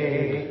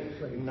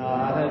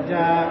 Not a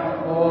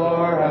doubt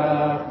or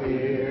a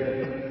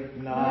fear,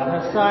 not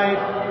a sight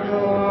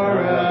nor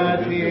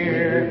a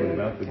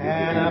tear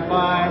can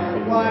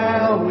abide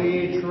while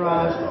we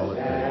trust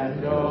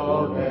and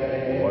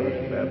obey.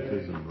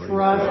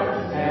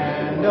 Trust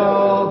and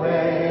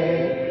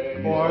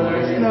obey, for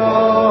there's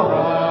no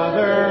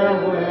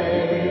other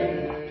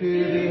way to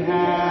be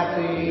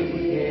happy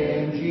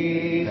in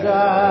Jesus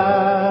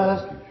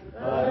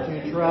but to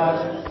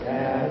trust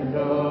and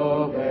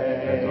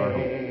obey.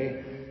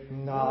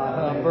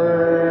 Not a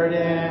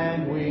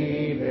burden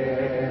we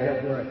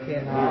bear,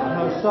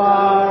 not a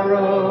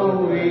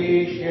sorrow we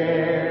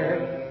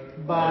share,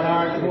 but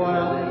our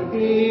toil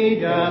He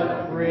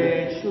doth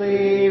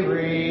richly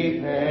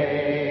repay.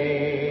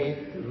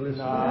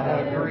 Not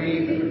a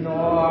grief nor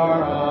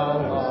a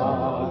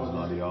loss,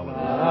 not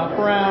a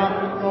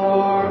frown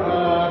nor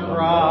a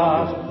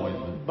cross,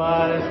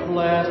 but is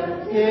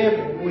blessed if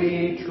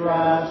we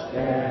trust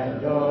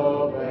and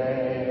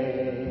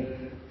obey.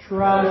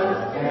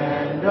 Trust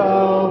and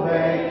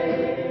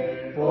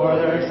obey, for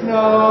there's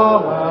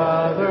no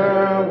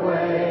other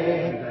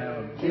way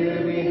to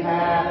be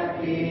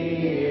happy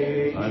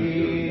in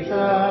Jesus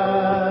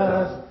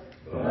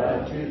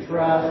but to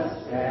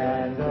trust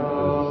and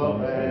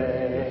obey.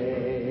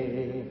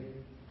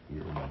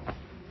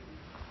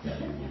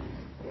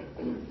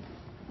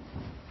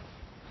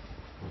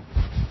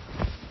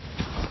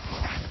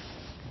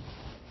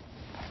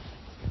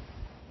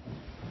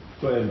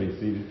 Go ahead and be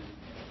seated.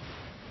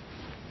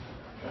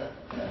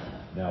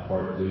 Now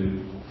part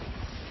 2.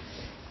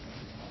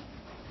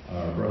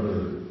 Our brother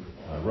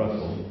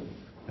Russell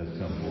has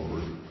come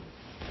forward.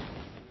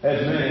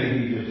 As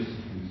many,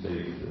 he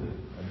states that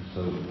I'm just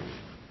so,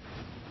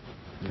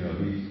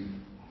 he's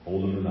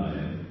older than I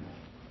am.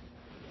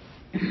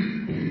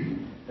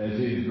 As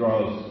he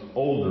draws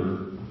older,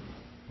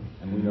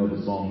 and we know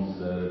the song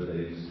said,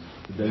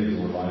 the days of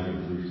our life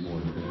are 3 score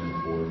and 10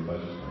 before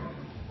question.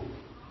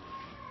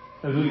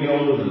 As we get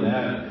older than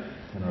that,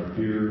 and our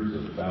peers,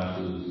 our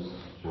spouses,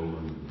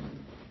 children,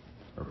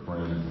 our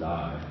friends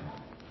die,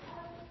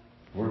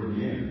 where do we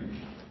begin?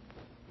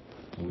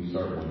 When we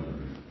start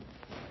wondering.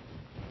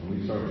 When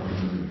we start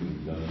wondering if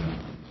we've done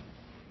enough.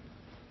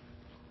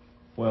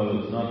 Well,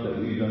 it's not that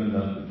we've done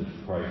enough, that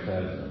Christ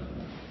has done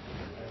enough.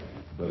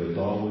 But it's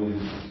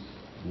always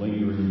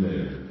lingering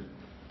there.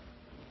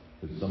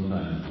 But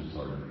sometimes it's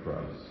hard to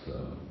trust. So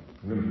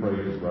I'm going to pray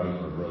for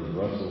our brother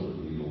Russell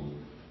that he will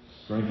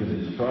strengthen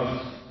his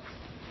trust.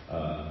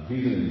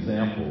 He's an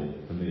example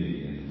to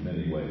me in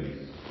many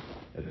ways.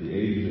 At the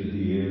age that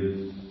he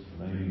is,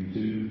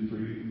 92,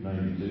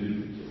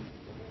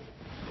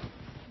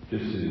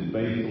 just to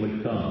faithfully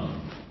come,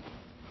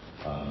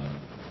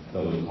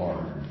 though it's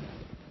hard.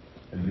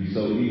 And be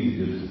so easy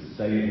just to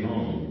stay at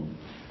home,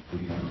 he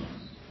comes.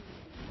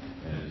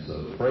 And so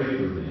pray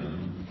for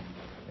him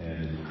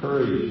and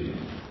encourage him.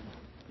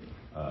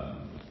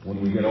 When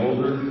we get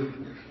older,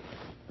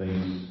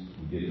 things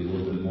get a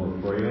little bit more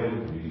frail.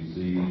 You can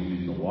see he's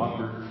using a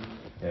walker,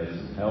 has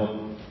some help,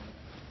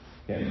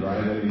 can't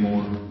drive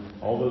anymore.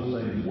 All those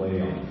things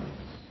weigh on us.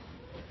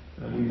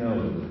 And we know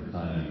that the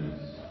time is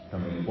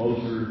coming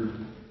closer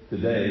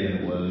today than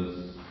it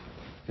was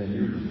 10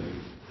 years ago.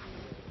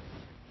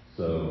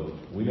 So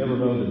we never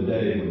know the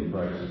day when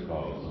Christ will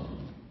call us on.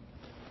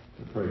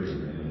 So pray for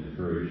him and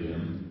encourage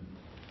him.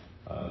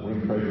 We're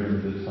going to pray for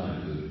him this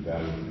time to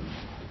God with him.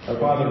 Our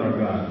Father and our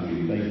God,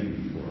 we thank you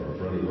for our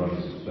brother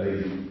Russell's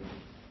faith.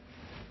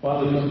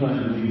 Father,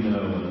 sometimes we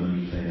know and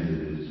understand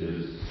it is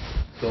just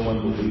so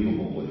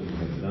unbelievable what you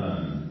have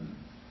done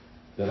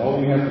that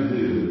all we have to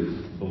do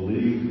is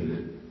believe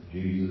that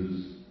Jesus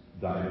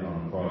died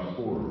on a cross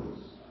for us,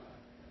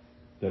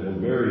 that we're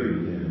buried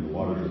with him in the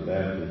waters of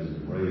baptism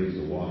and raised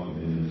to walk in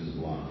the newness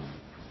of life.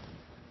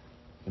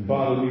 And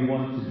Father, we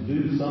want to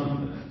do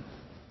something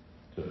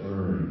to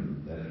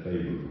earn that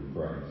favor from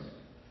Christ.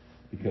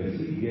 because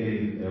he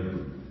gave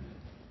everything.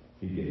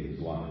 He gave his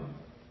life.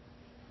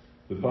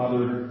 But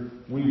Father,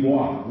 we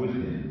walk with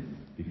him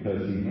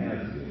because he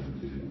has given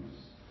to us.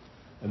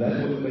 And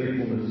that's what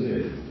faithfulness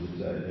is. It's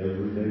that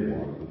everyday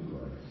walk with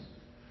Christ.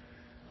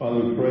 Father,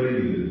 we pray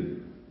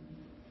you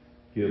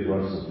give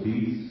Russell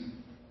peace,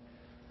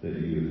 that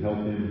you would help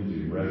him to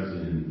rest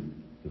in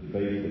the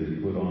faith that he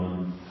put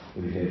on,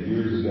 that he had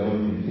years ago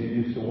and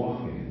continues to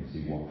walk in as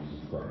he walks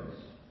with Christ.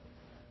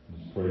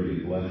 Just pray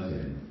you bless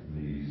him in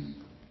these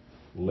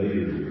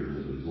later years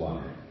of his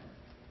life.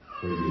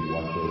 Pray you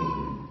watch over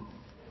him.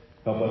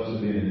 Help us to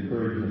be an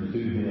encouragement to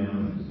him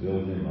and to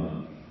build him up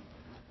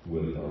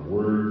with our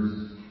words,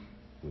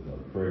 with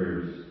our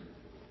prayers,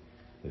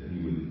 that he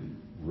would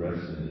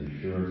rest in the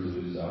assurance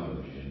of his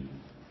salvation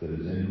that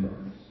is in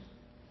Christ.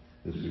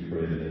 This we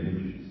pray in the name of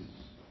Jesus,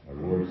 our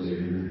Lord, Savior,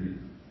 and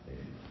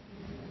Amen.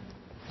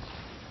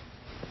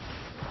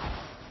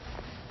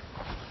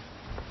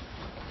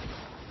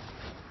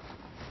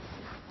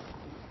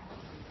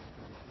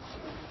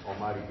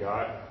 Almighty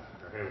God,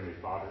 our Heavenly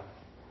Father,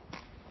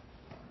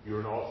 you're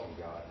an awesome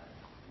God.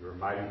 You're a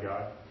mighty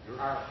God. You're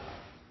our God.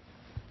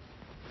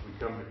 We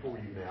come before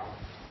you now,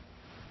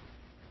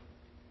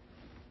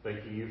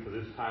 thanking you for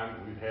this time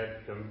that we've had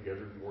to come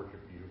together and worship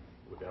you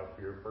without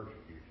fear of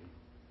persecution.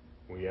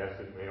 We ask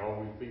that it may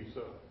always be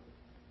so.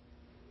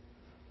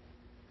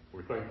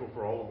 We're thankful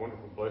for all the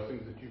wonderful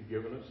blessings that you've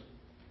given us.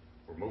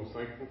 We're most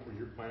thankful for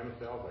your plan of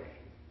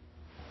salvation,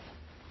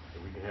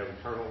 that we can have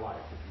eternal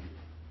life with you.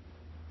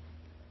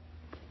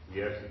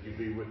 We ask that you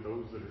be with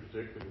those that are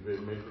sick that have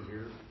been mentioned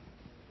here,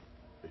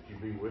 that you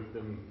be with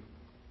them,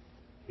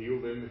 heal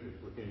them if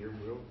it's within your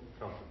will, and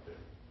comfort them.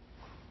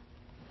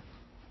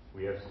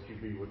 We ask that you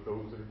be with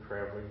those that are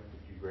traveling,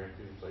 that you grant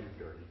them safe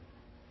journey.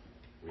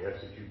 We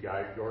ask that you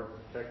guide, guard,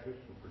 protect us,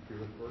 and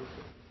forgive us for our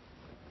sins.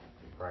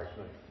 In Christ's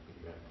name,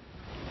 amen.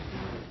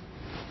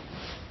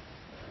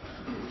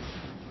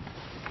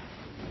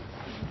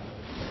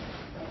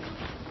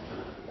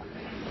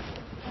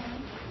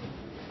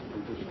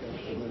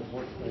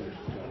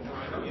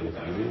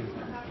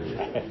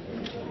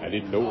 I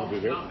didn't know it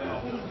was there.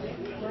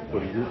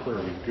 But your prayer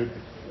was good.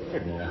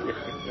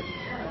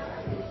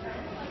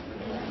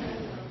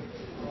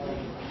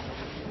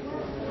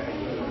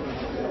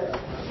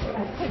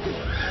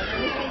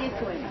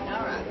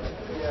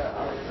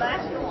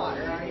 Glass of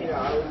water.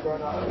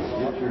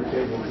 Get your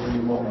table for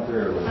you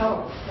momentarily.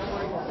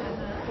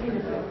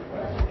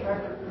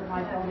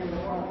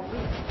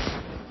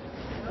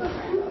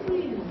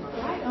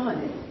 Right on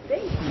it.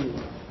 Thank you.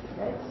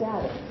 That's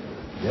salad.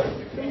 Yep.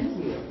 Thank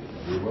you.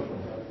 You're welcome.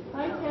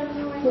 Hi,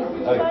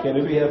 Kevin. Can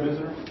we have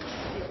visitors?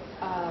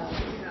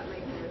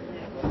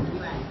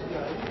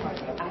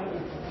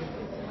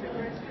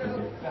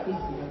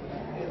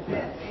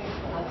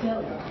 I'll tell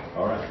you.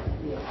 All right.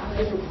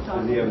 Does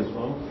he have his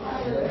phone?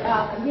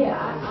 Yeah, I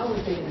was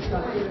taking the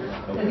truck. He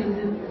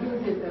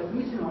was at the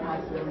regional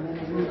hospital and then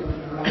they moved him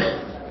around.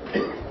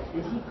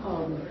 And he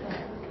called me back.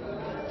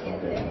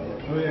 Okay.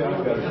 Oh, yeah,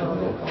 I've got a phone.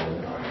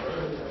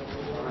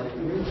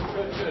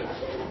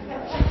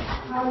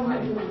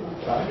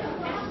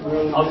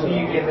 I'll see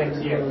you get back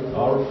to you.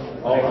 All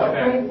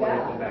right. Praise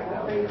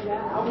God. Praise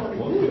God.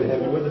 Well, good to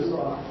have you with us.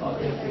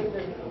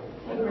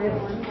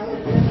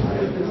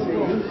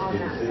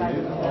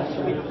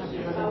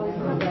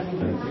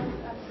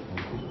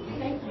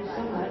 Thank you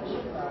so much.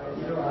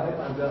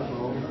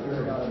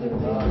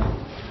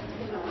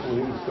 When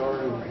he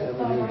started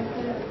having his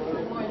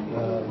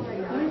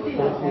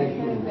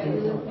association with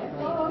people,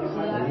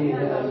 and he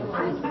had,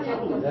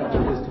 that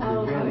was just the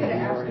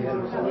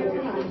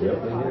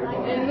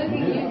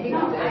beginning, he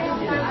already had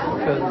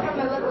a because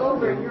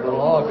the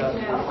law got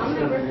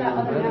specifically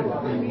invented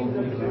with people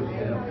who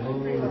have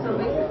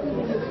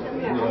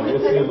yeah, we'll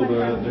see a little bit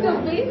of that.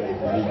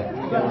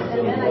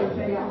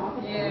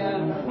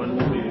 Yeah. When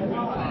will be a good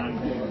time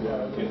to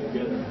get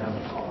together and have a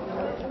talk?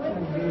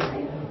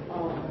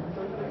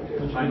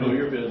 I know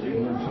you're busy. She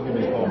can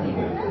call me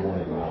this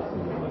morning and I'll see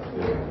what my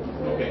schedule is.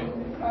 Okay.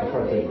 I'll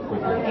try to take a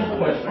quick look.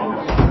 Questions.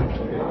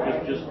 Okay.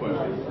 Just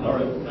questions. All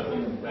right.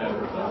 Nothing bad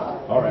or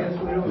bad. All right.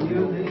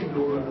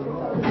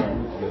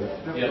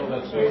 Yeah,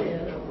 that's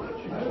it.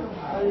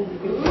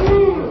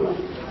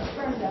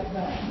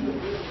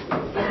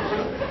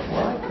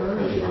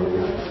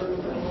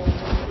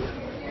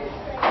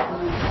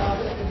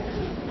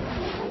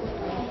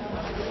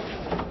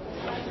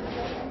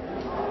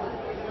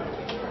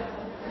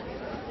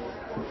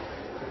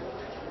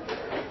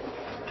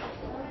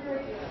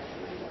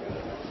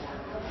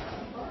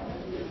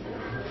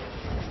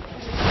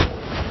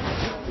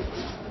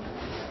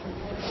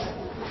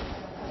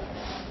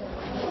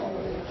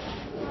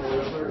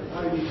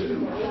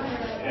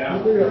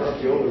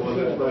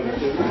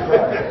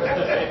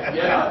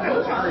 Yeah,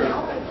 that's true.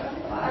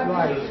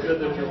 It's good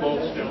that you're both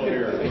still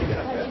here. You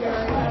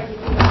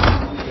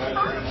guys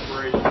are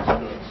inspirations to us.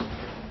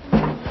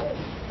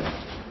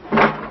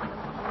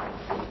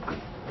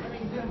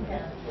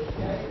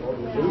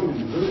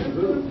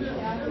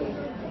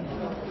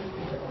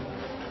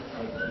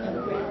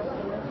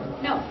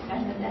 No,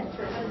 that's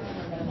true.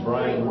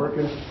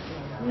 working?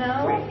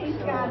 No, he's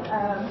got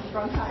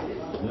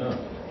bronchitis. No.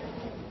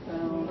 So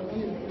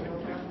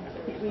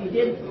we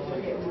did.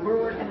 We're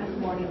working this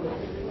morning with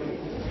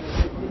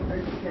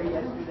urgent care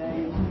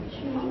yesterday.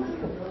 So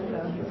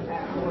he's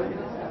back to work.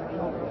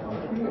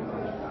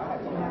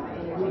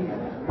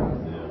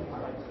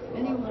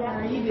 Anyway, how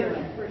are you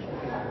doing?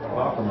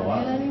 Talking a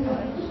lot.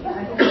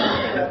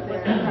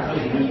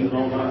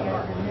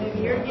 Maybe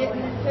you're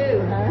getting it too,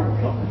 huh?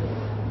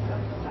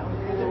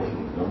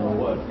 Don't know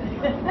what.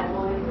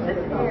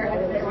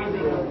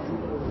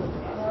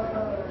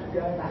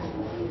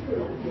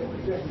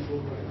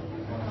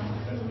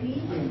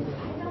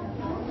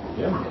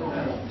 Yeah.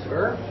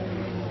 Sir?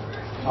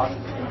 Talk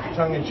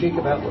tongue-in-cheek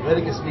about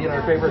Leviticus being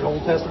our favorite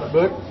Old Testament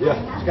book. Yeah.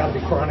 It's got to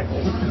be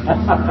Chronicles.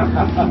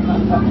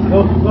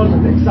 those are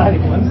the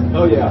exciting ones.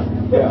 Oh yeah.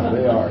 Yeah,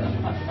 they are.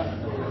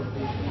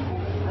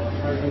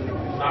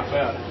 Not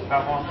bad. How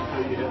long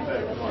until you hit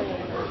that?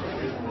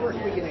 First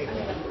week in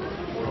April.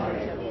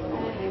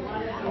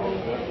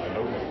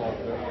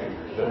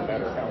 Doesn't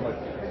matter how much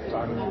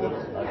time it is.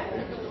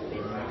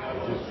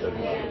 It just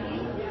doesn't.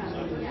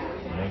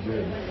 No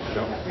good.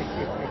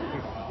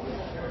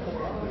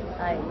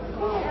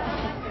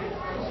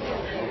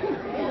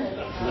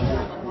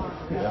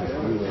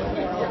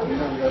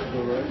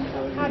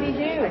 How do you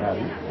do?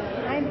 Howdy.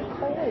 I'm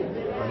cold.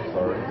 I'm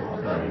sorry.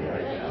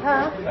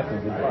 Huh? That's a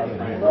good problem.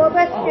 Well,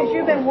 that's because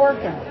you've been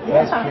working.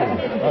 That's true.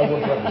 I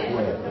woke up this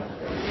way.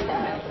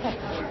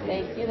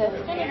 Thank you. That's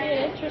going to be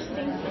an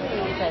interesting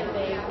series, I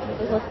think.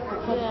 What's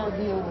the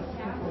deal with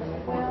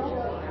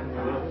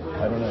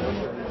I don't know.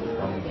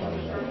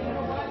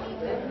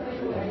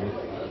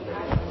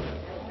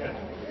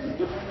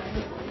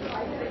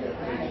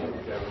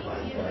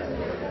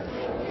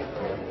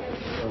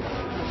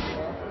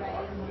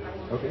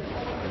 Okay.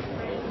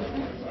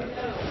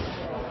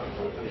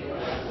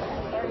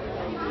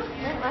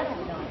 I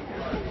don't know.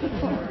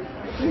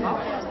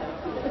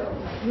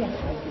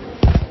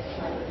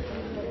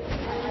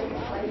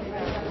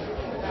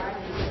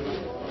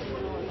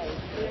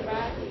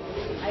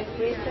 I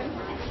quiz them,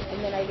 and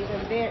then I leave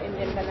them there, and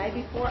then the night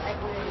before I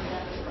go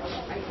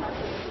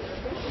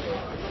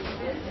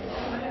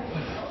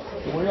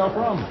So where y'all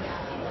from?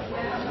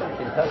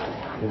 Kentucky.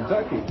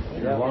 Kentucky.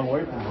 You're a long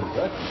way from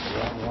Kentucky.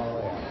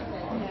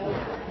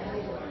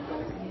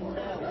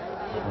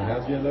 And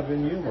how'd you end up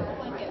in Yuma?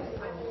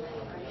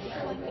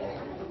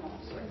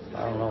 I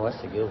don't know.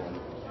 That's a good one.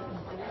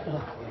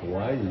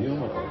 Why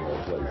Yuma of all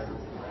places?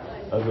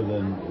 Other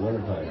than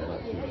wintertime,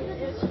 not too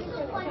sure.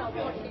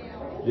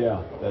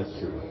 Yeah, that's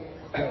true.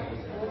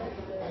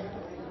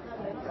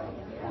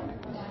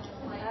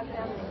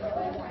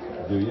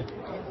 Do you?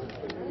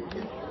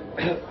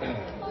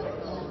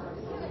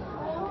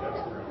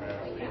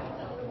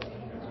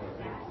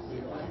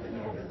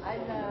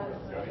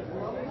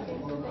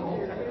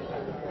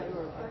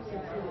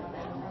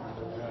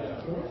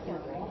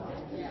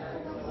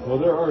 Well,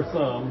 there are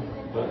some,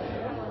 but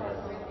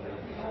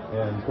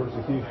and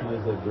persecution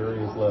is at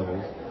various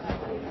levels.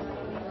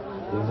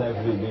 It doesn't have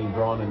to be being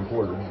drawn and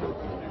quartered, but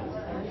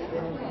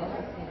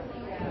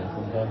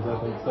sometimes I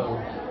think so.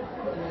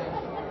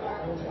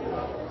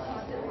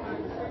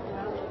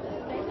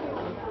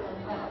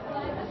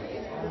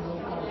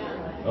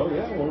 Oh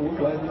yeah, well we're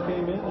glad you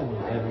came in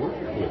and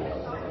worshiped with us.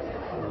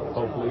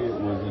 Hopefully it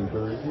was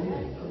encouraging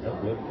and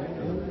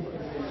uplifting.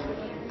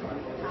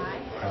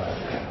 Hi.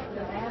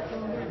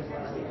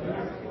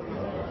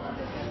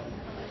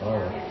 All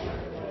right.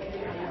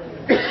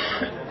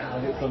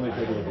 I'll get somebody to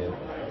take a look at it.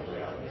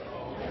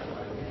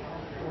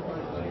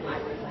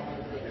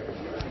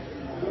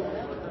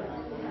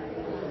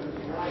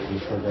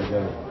 Looks like I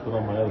gotta put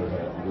on my other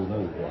hat and do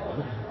another job.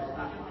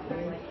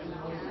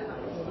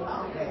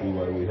 See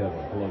why we have a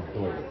plugged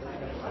toilet.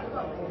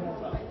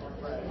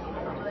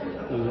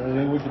 Is there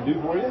anything we can do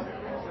for you?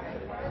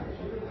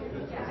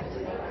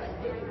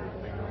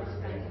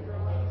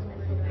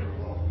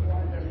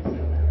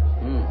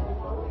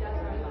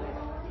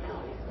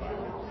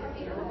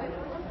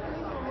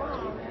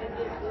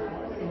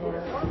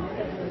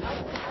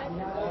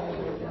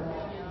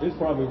 It's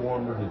probably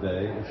warmer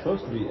today. It's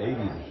supposed to be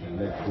 80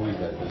 next week,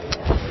 I think.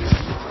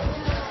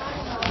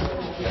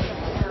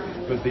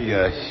 But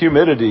the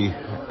humidity,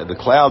 the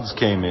clouds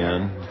came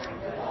in,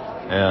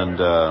 and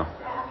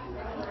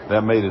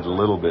that made it a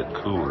little bit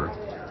cooler.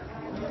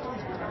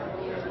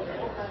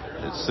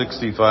 It's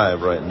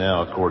 65 right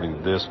now, according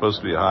to this. It's supposed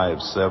to be a high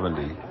of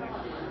 70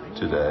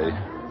 today.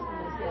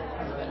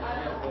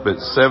 But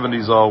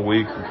 70s all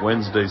week.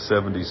 Wednesday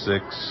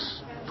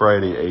 76,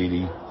 Friday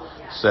 80,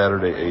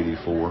 Saturday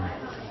 84.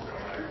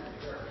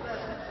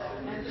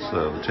 So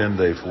the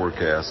 10-day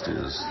forecast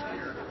is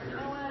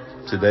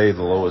today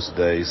the lowest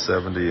day,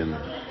 70 and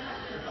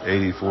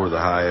 84 the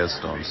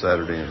highest on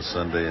Saturday and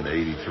Sunday, and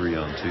 83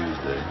 on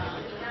Tuesday.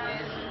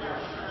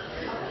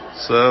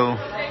 So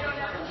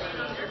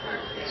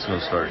it's going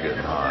to start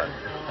getting hot.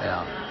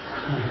 Yeah.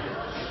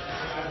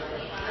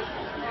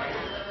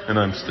 And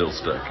I'm still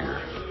stuck here.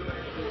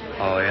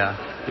 Oh, yeah?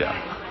 Yeah.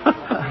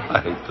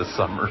 I hate the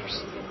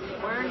summers.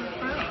 Where are you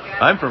from?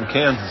 I'm from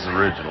Kansas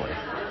originally. A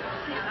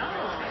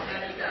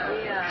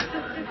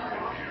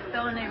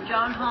fellow named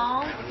John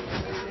Hall.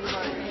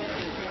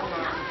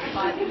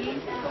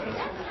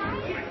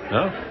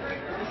 No?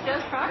 This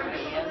does property.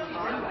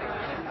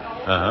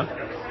 Uh-huh.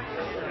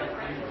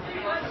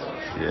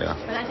 Yeah.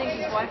 But I think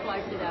his wife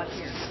likes it out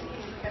here.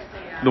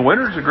 The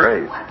winters are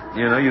great.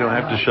 You know, you don't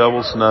have to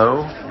shovel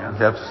snow. You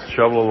have to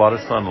shovel a lot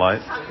of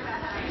sunlight. Well,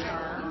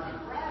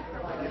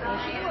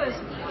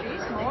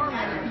 she's warm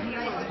and he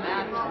was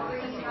mad now.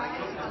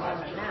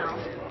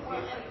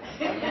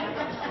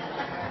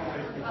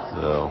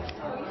 So.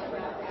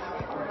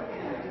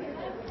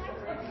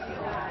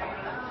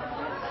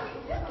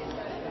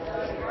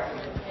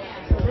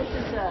 So this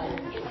is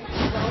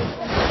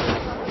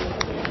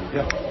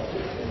Yep.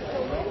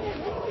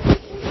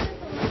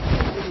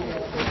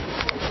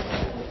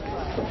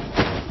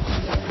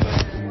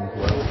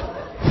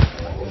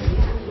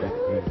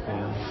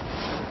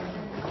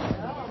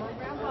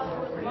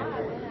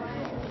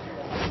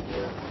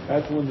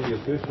 That's when the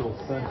official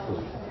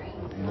census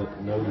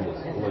noted a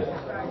split.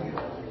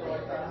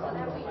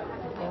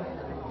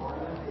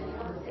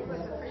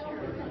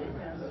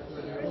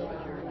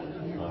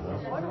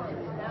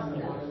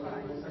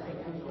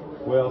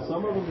 Well,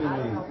 some of them in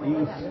the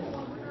east,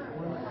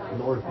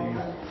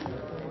 northeast,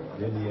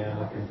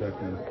 Indiana,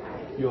 Kentucky,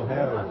 you'll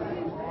have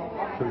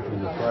Church of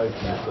the Christ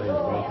and they say in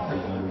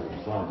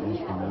parentheses 100%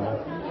 instrumental.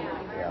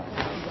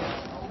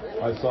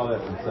 I saw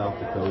that in South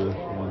Dakota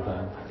one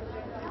time.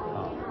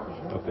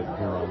 Up in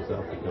Huron,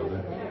 South Dakota,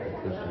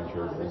 Christian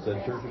church. They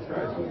said Church of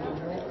Christ was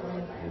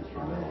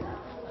instrumental.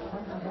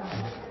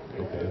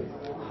 Okay.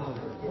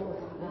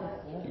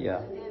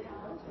 Yeah.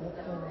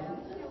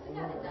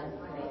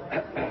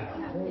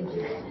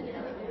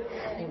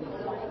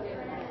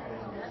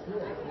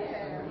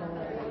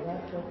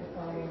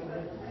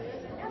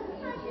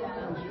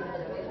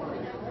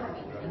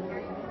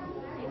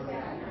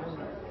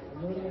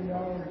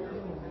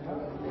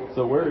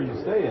 So where are you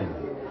staying?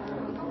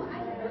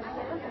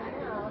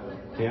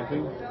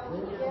 Camping?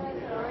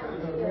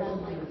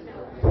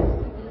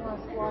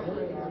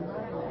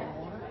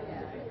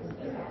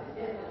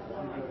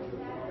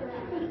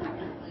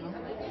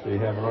 Do you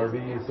have an RV,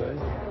 you say?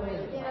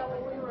 Yeah,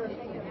 well, we were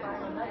thinking of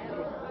buying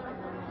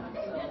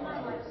another.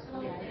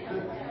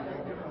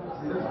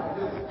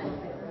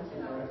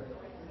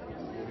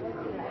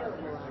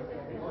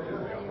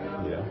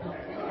 Yeah.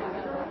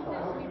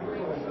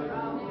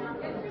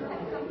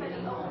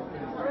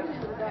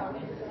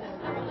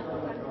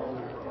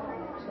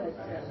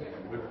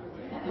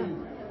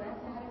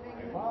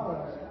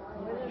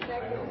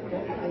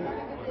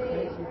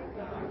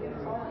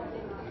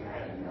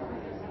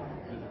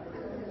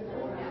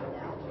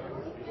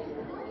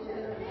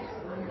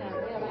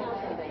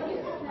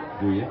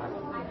 Do you?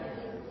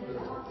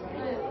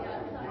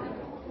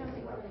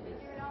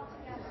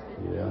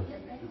 Yeah.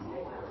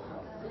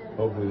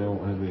 Hopefully they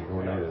won't have any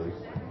tornadoes.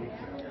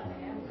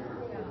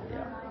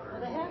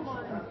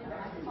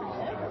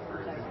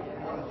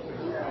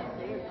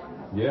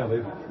 Yeah,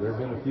 there've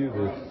been a few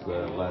this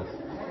last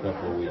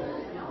couple of weeks.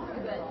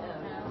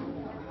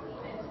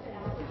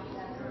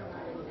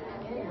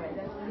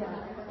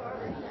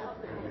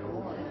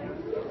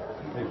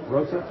 Hey,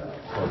 Rosa?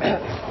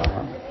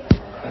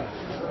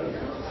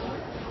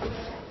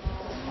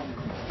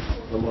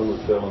 Someone was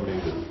telling me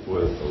to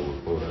split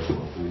whatever.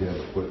 We have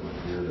equipment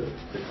here to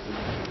fix it.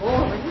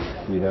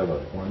 We have a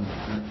one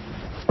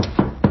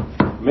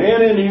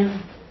man in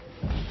here.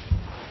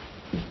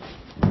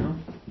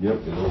 Yep,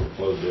 it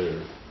overflowed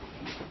there.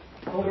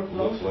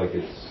 Overflow? Looks like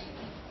it's,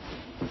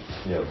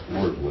 yeah, the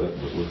floor's wet,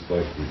 but it looks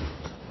like the,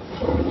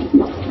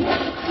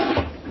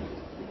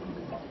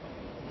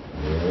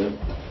 yeah.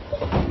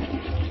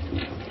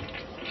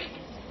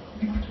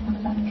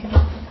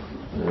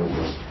 There we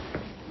go.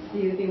 Do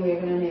you think we're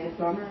going to need a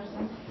plumber or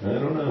something? I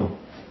don't know.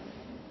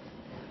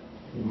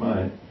 You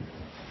might.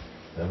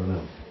 I don't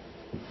know.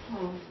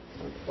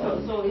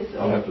 So it's...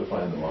 I'll have to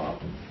find the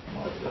mop.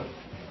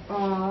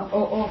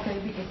 okay,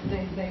 because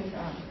there's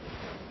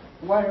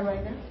water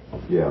right there?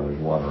 Yeah, there's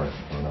water right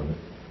in front of it.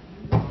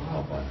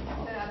 I'll find the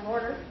mop.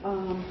 Water?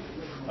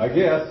 I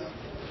guess.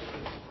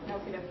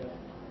 Okay.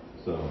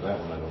 So that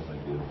one I don't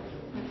think is.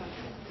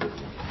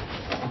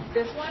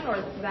 This one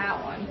or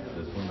that one?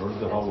 This one, or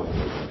the hallway.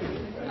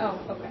 Oh,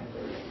 okay.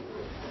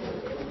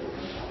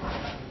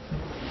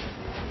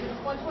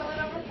 One toilet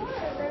overflow?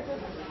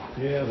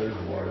 Yeah, there's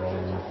water all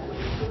over.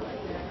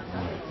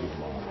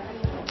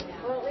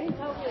 Well, at least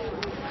hopefully,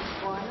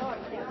 well, I know it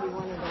can't be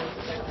one of those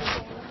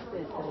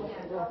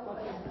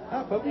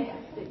Ah, puppy.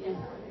 that you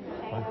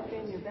hang up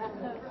in your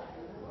bathtub.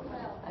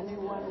 I knew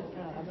one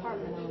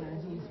apartment owner,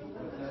 he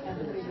had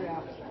to figure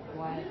out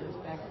why it was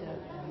backed up.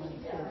 And he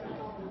said,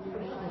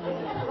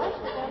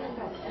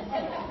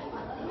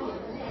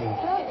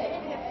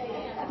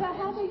 about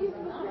how big is the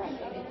drink?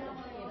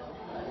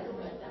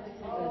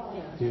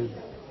 Kids.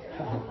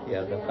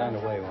 Yeah, they'll find a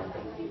way, won't they?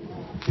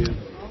 Kids.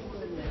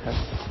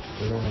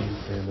 They don't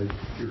understand. They're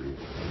just curious.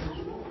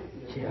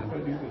 Yeah.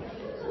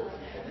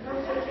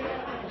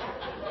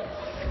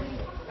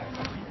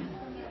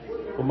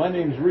 Well, my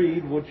name's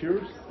Reed. What's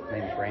yours? My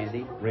name's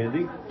Randy.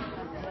 Randy?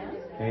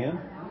 Ann?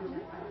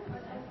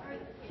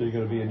 So you're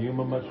going to be in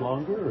Yuma much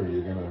longer, or are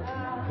you going to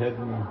head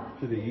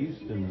to the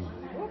east and...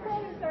 We'll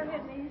probably start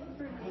heading east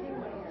pretty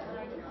soon.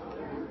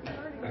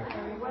 The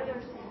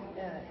weather's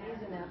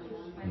easing up.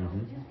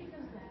 Mm-hmm.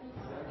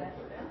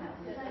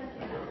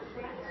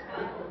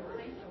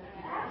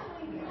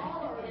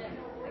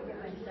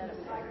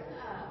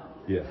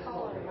 Yes.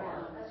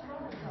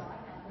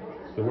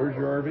 So where's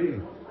your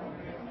RV?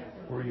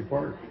 Where are you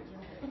parked?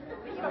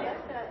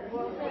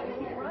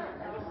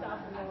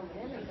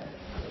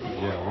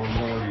 Yeah, we'll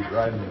know where you're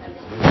driving if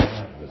it's there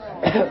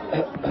or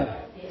not.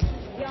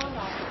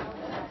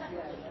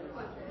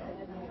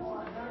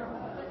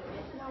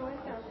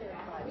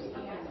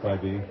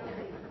 5E.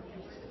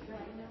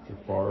 It's a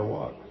far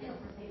walk.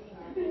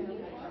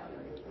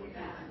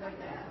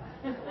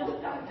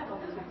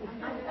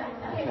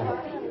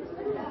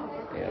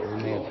 Yeah, we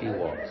made a few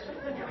walks.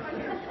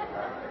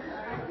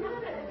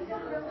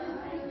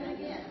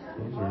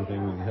 Is there anything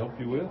we can help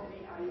you with?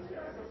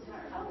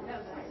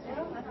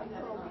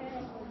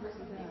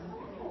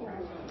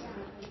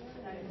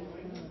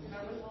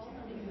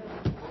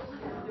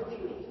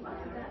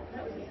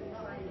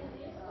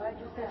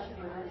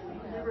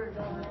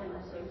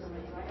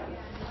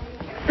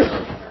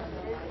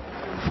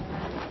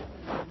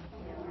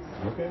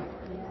 Okay.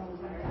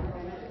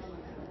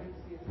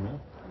 No.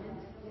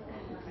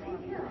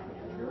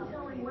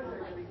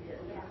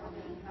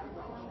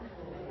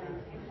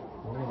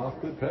 Well, I'll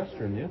quit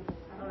pestering you.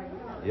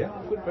 Yeah,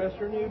 I'll quit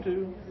pestering you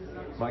too.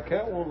 My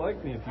cat won't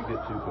like me if you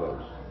get too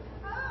close.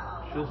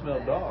 She'll smell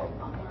dog.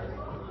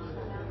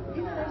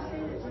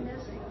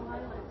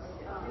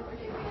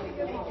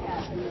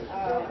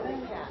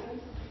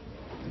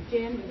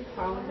 Jen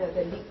found the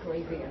leak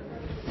right there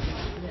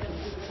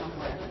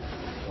somewhere.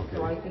 Okay.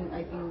 So I think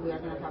we are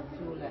gonna have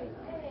to like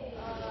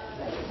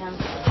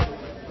cancel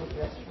the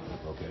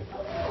restaurant. Okay.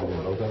 You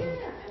want both of them?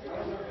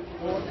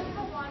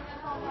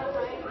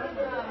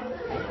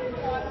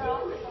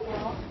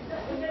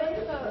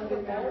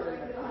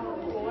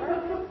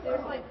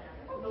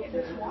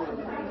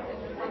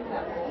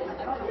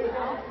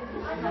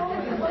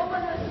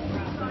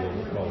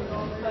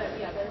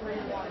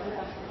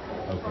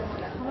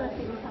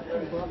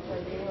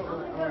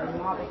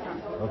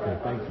 Okay,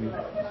 thank you.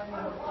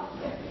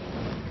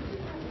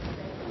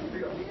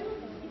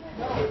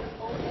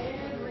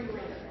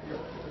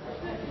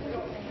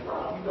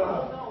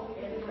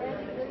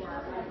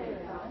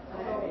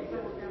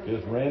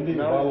 Just Randy, a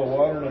bottle of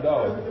water, and a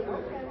dog.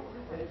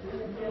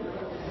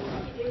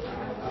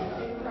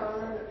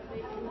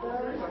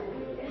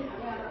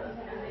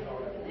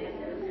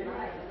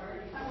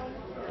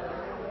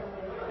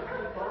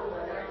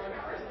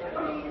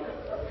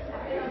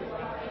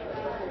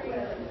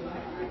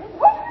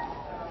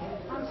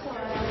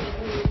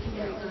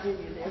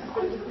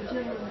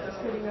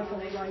 Sitting up on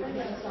the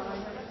right-hand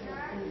side,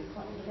 and you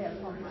have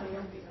something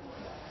there.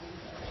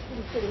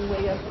 He's sitting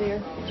way up there.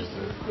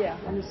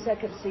 Yeah, on the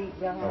second seat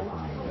behind.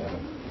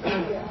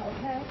 Yeah,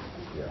 okay.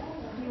 Yeah.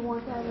 Do you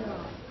want that or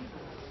not?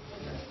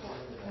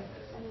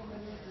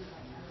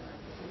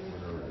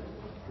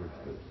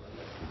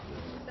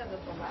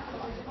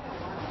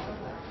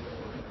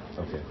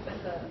 Okay.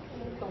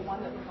 The one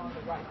that was on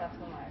the right, that's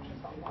when I actually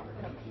saw water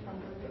coming from.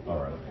 All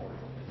right.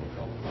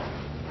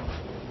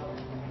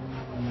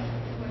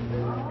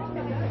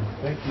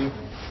 Thank you.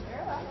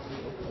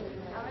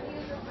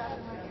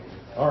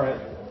 All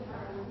right.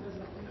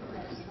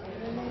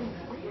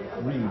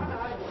 Read.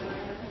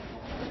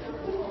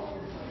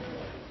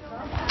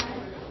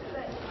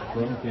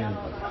 From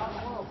Kansas.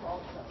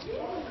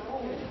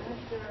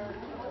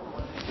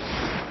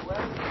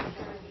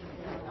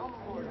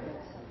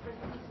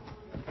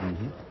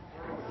 Mm-hmm.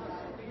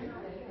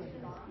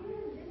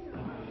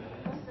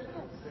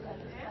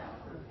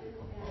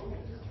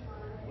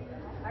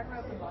 I grew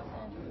up in Los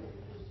Angeles.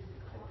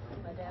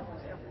 My dad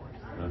was Air Force.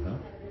 Uh-huh.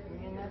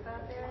 And that's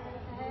out there.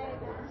 Hey,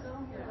 that's so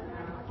good.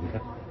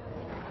 Yeah.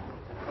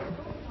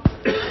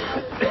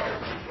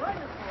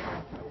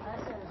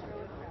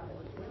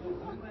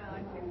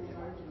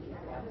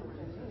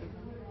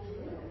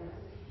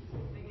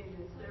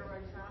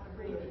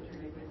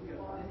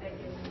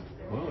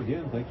 Well,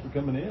 again, thanks for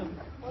coming in.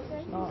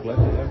 Glad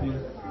to have you.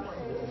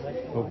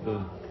 Hope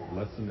the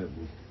lesson it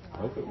was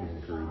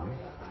encouraging.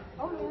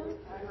 Oh,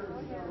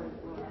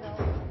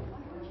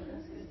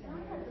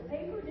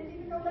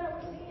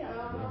 yeah.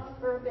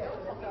 For a bit.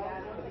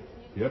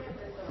 Yep.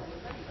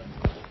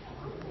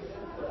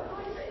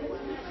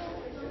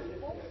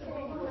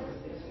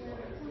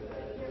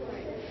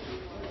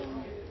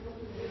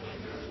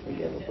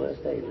 You have a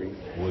blessed day, Reed.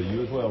 Well,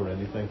 you as well,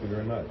 Randy. Thank you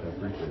very much. I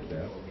appreciate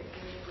that.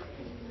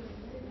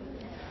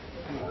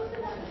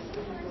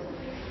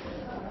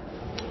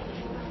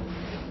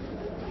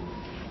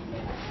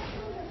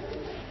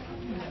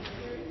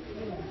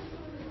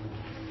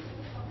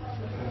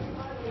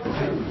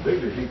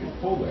 Figured he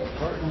could pull that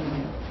part.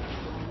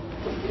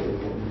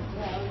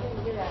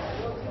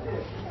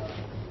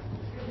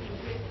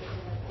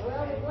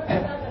 Well,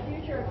 the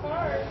future of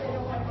cars, they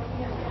don't want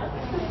to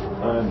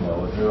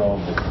They're all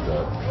mixed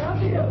up.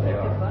 Yeah, they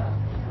are.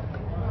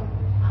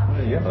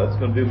 Well, yeah, that's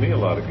going to do me a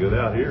lot of good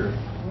out here.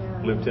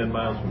 Live 10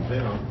 miles from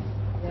town,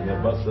 and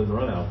that bus doesn't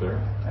run out there.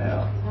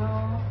 Yeah.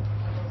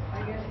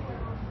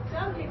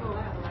 Some people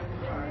have like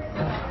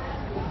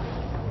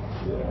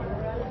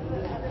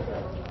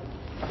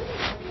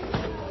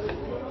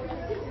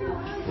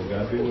Well,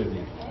 God be with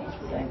you.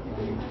 Thank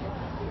you.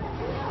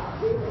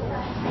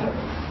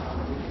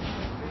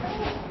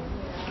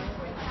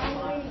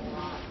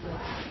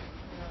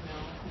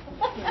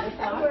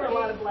 I wear a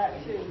lot of black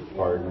too.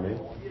 Pardon me.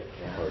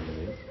 Pardon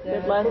me.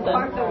 good lesson.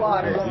 Part the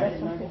water.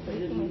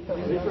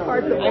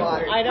 Part the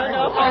water. I don't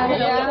know if I'm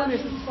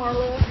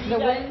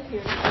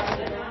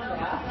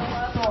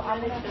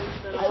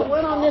The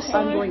one on this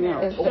side. I'm going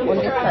out. Is the one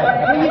this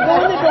side. When you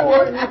go in the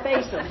door and you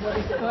face them, what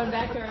is it? going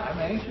back there. I'm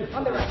anxious.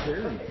 On the right.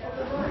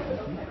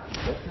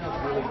 That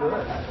sounds really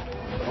good.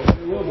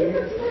 Hopefully we'll do.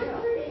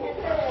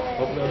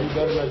 Hopefully I'll do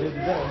better than I did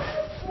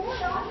today.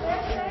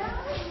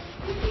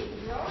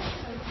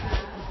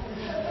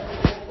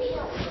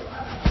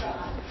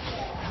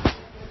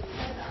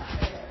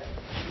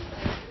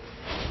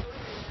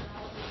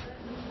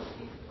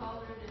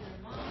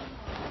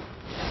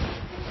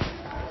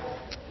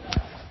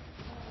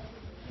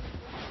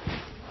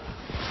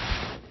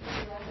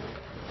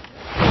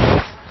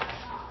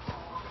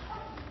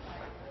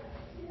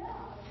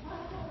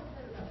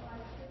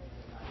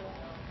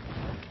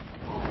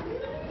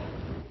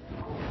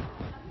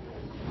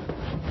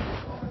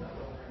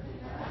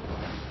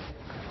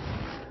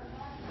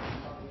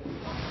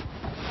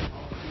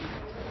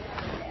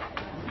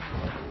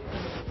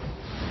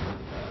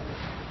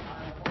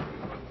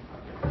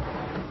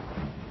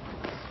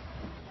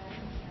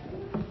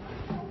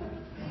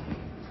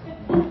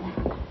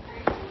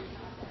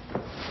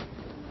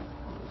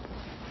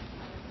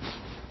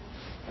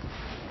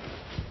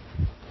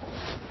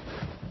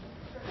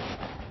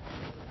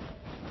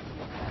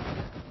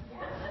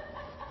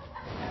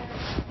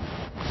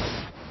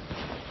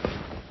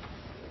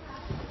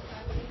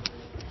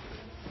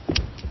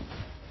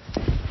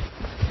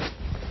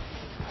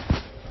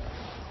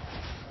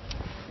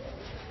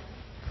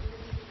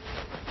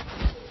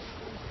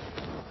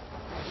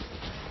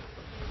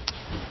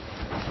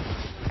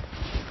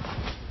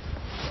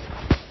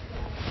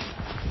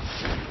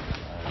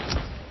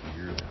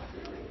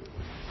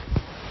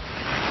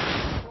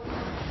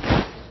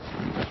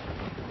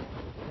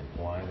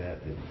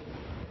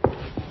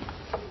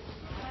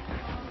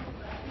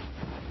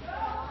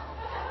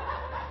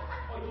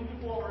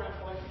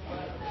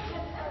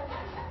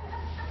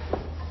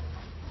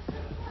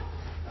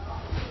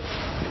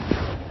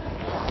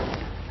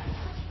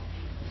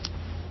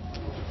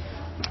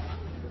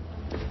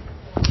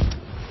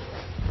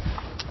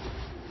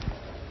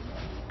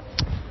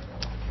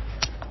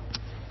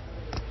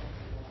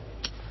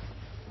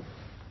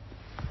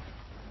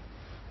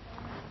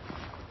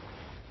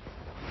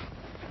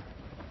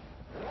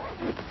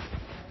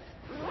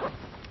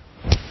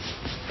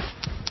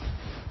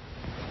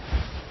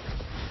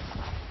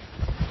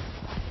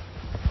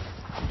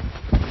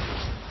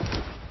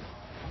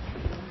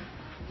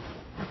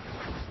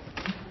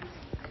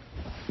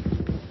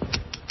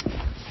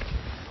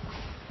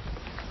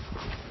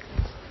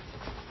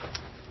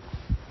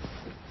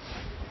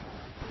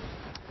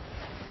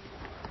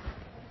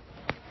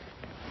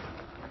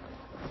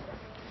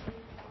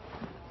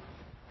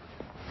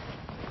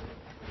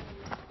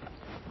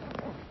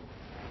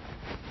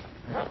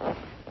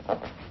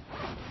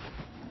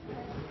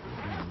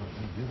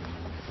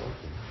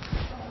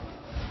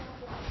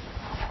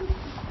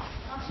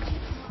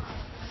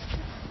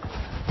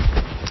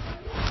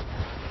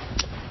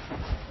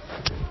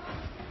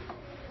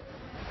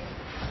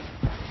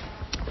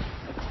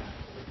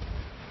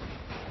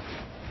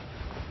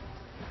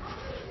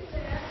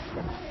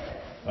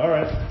 All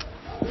right.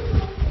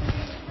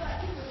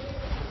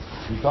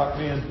 You talked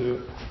me into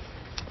it.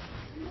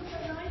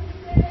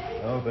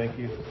 Oh, thank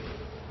you.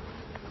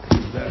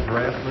 Is that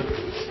harassment?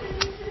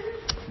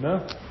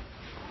 No.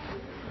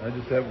 I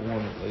just haven't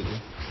worn it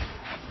lately.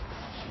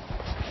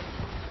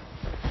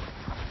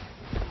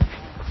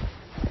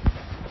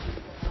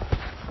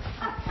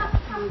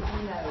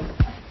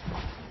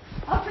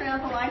 I'll turn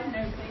out the lights and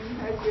everything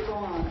as you go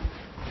on.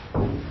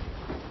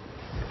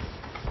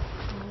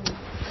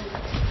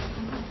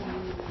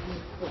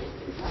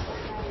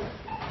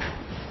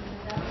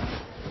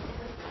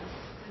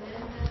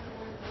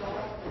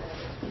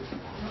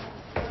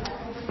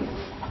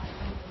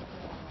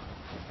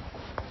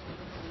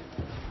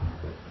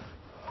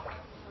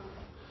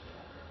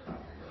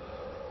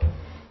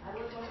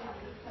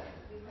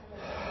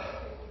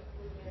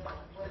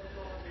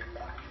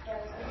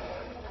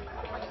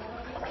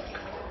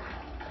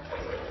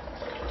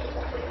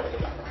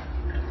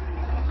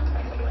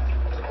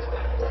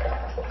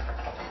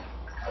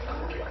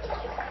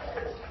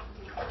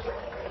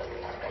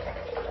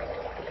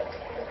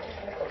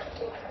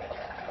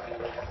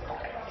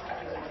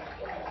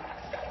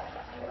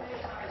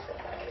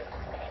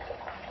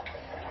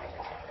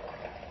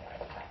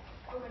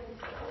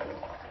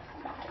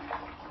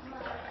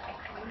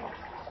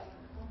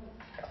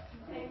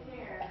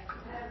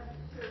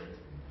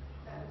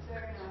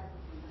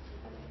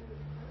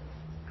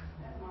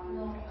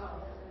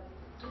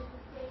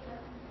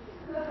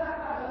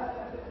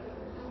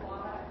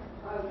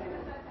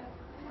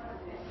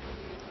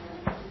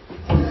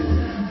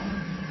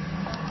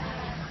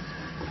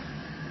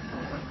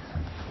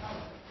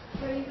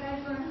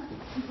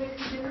 to fix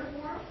dinner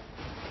for us?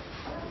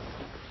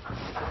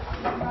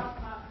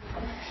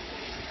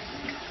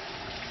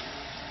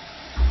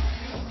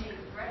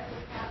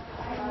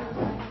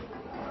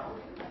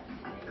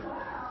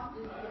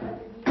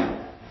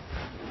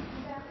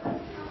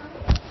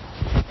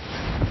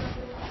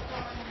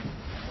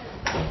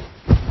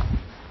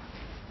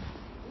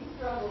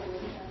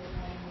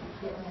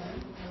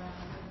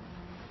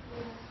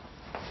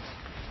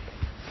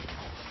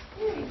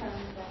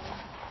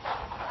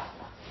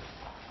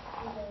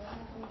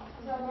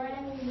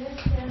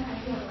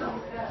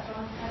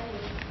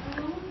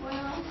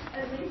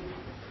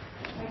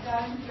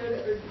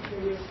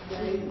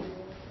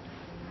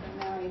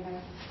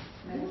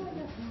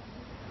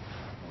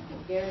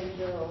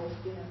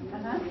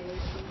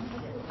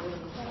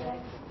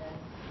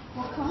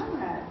 Well,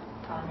 Conrad.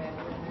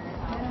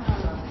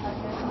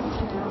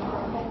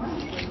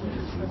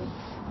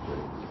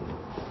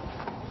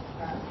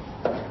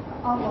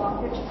 I'll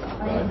walk it.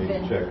 I need to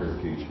check her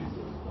too.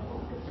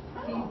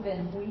 She's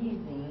been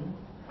wheezing,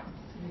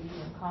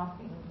 and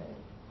coughing, but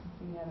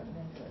we haven't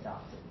been to a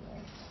doctor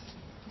yet.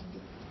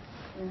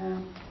 Yeah.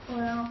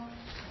 Well,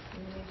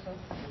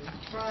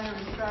 Brian,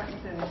 I'm starting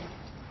to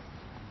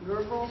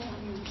gurgle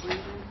when you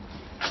breathing.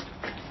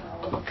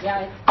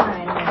 Yeah, it's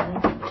fine. I'm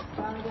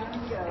gonna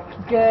go.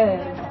 Good.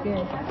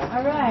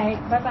 All right.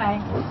 Bye-bye.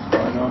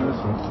 Fine on this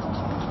one.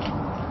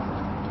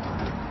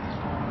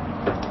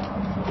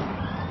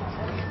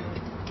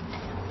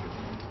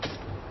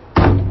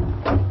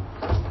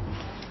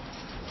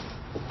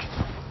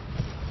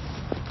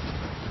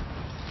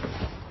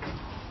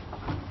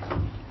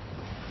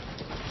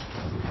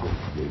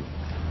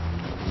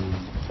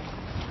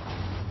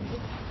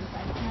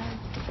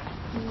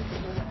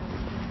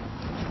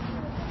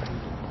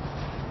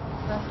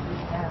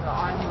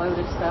 Armload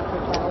of stuff,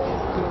 which I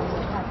always do.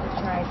 We have to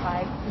try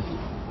 5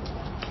 feet.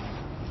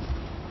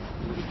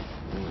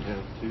 We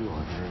have two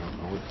on here. I don't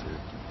know what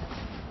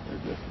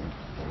they're different.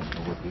 I don't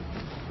know what this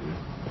is.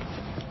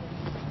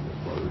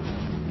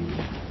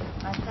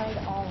 I tried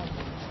all of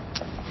them.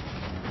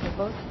 They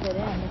both fit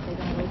in, but they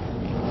don't listen.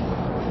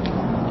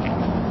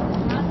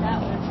 Not that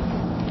one.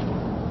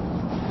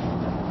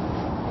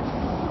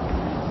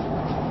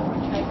 I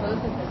tried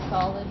both of the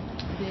solid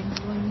big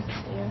ones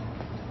there.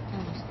 I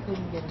just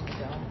couldn't get them to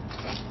go.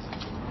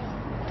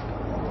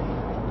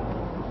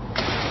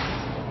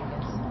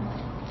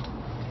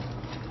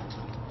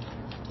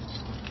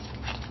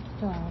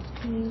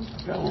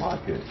 Gotta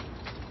lock it.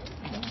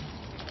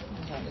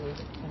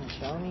 It's going to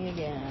show me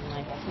again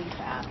like a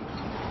CPAP.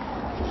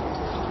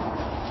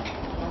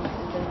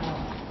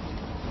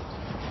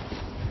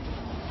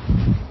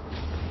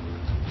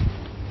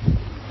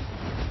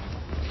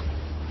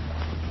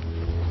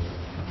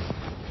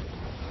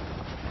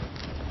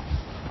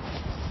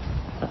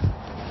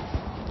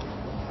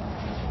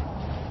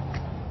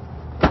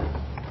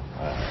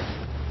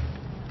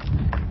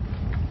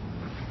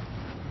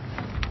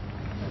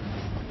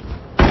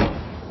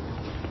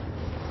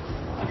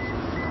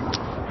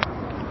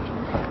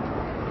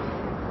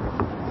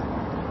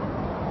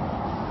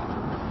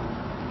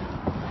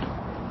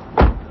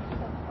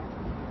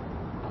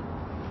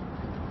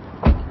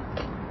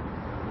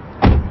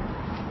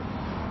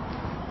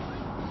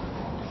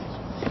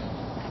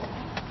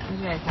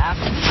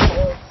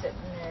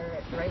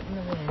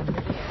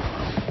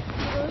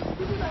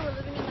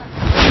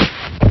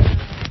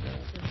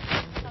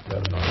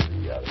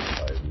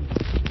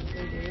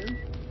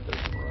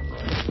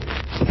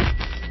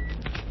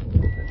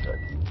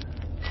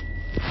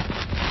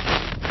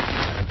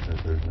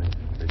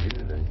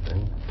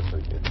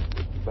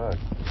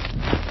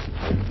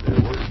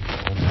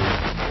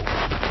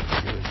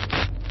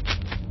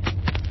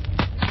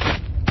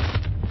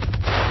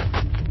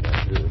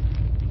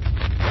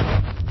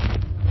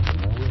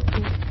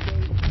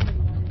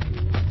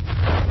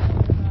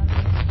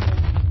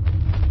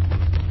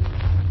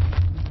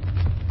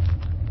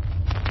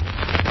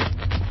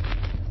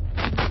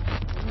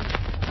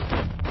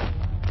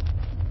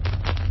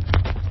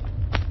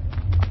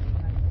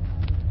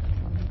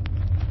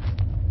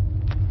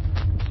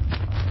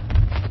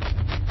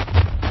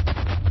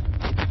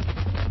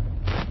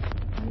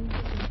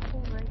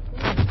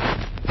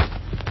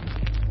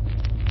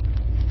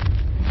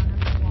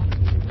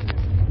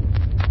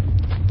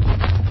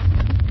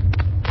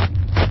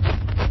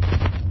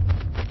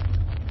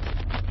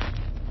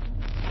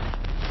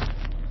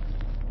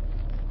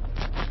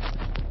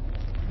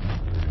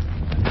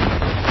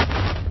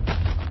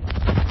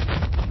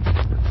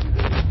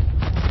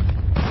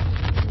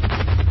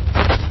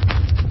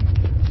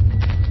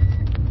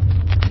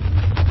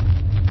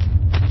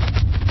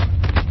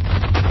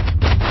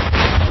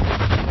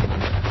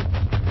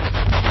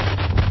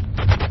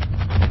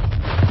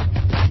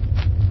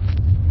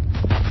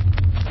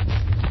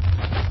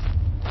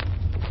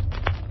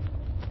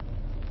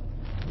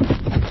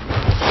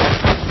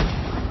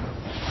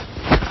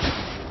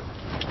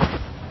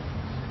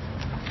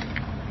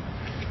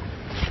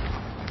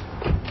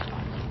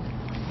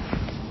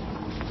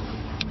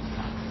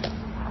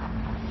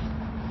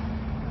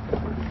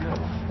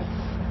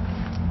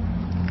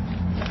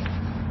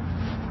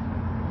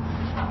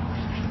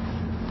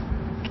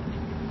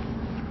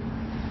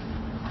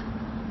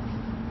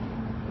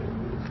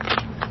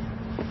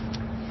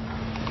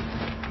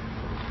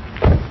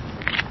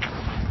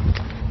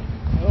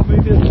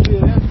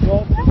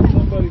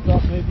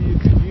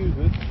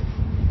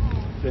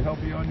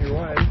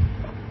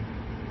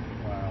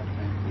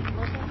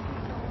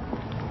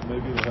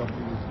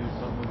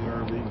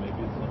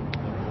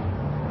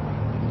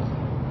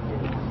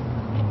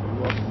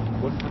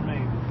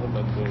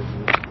 So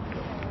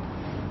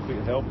if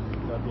it helps,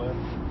 God bless.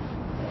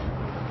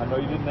 I know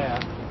you didn't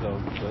ask,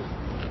 so but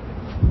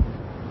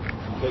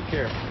take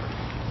care.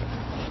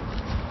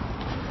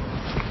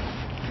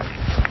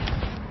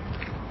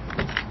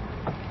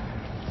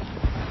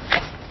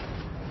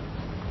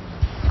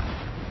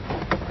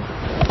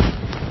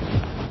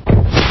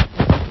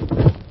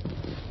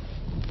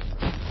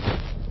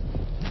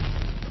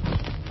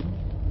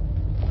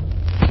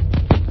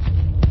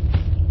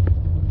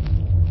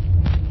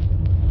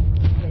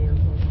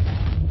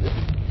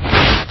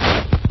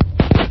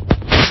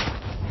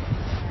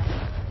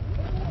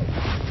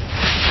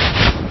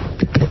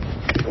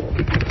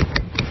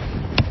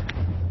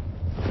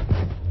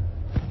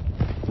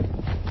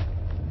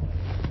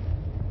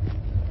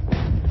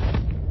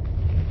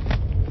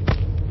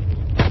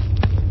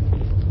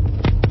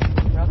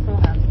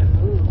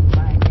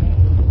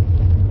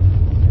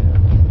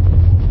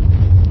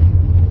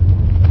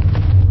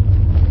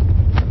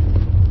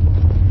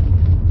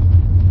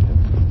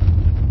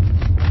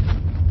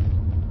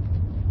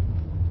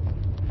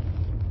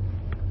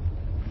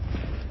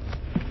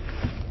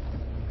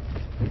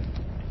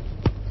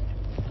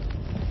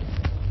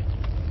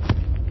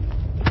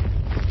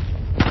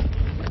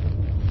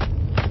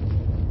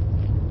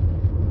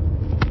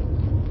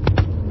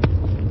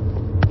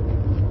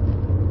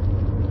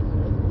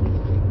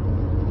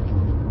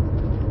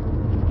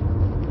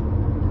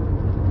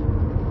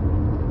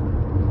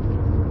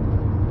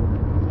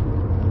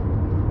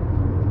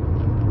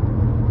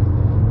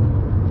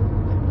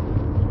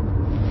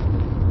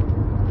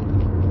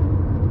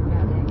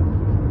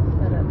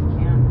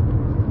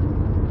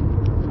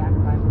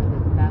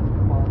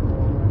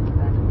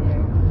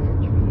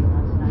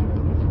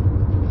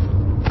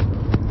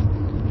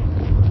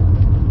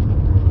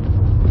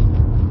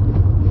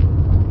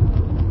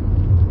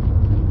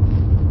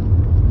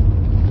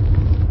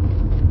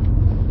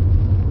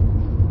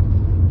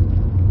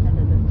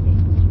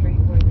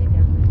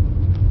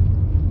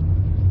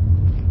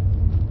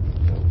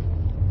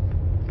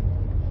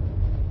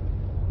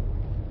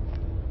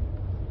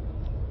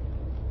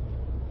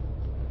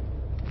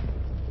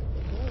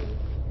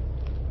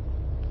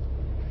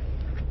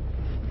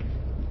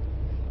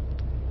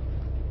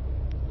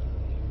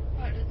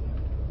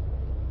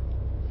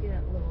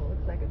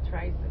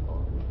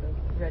 Tricycle with the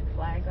red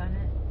flag on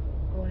it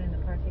going in the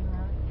parking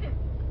lot.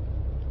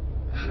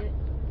 See it?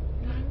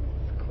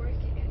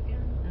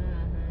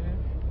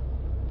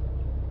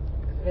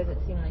 It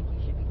doesn't seem like you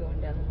should be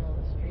going down the middle of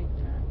the street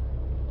in that.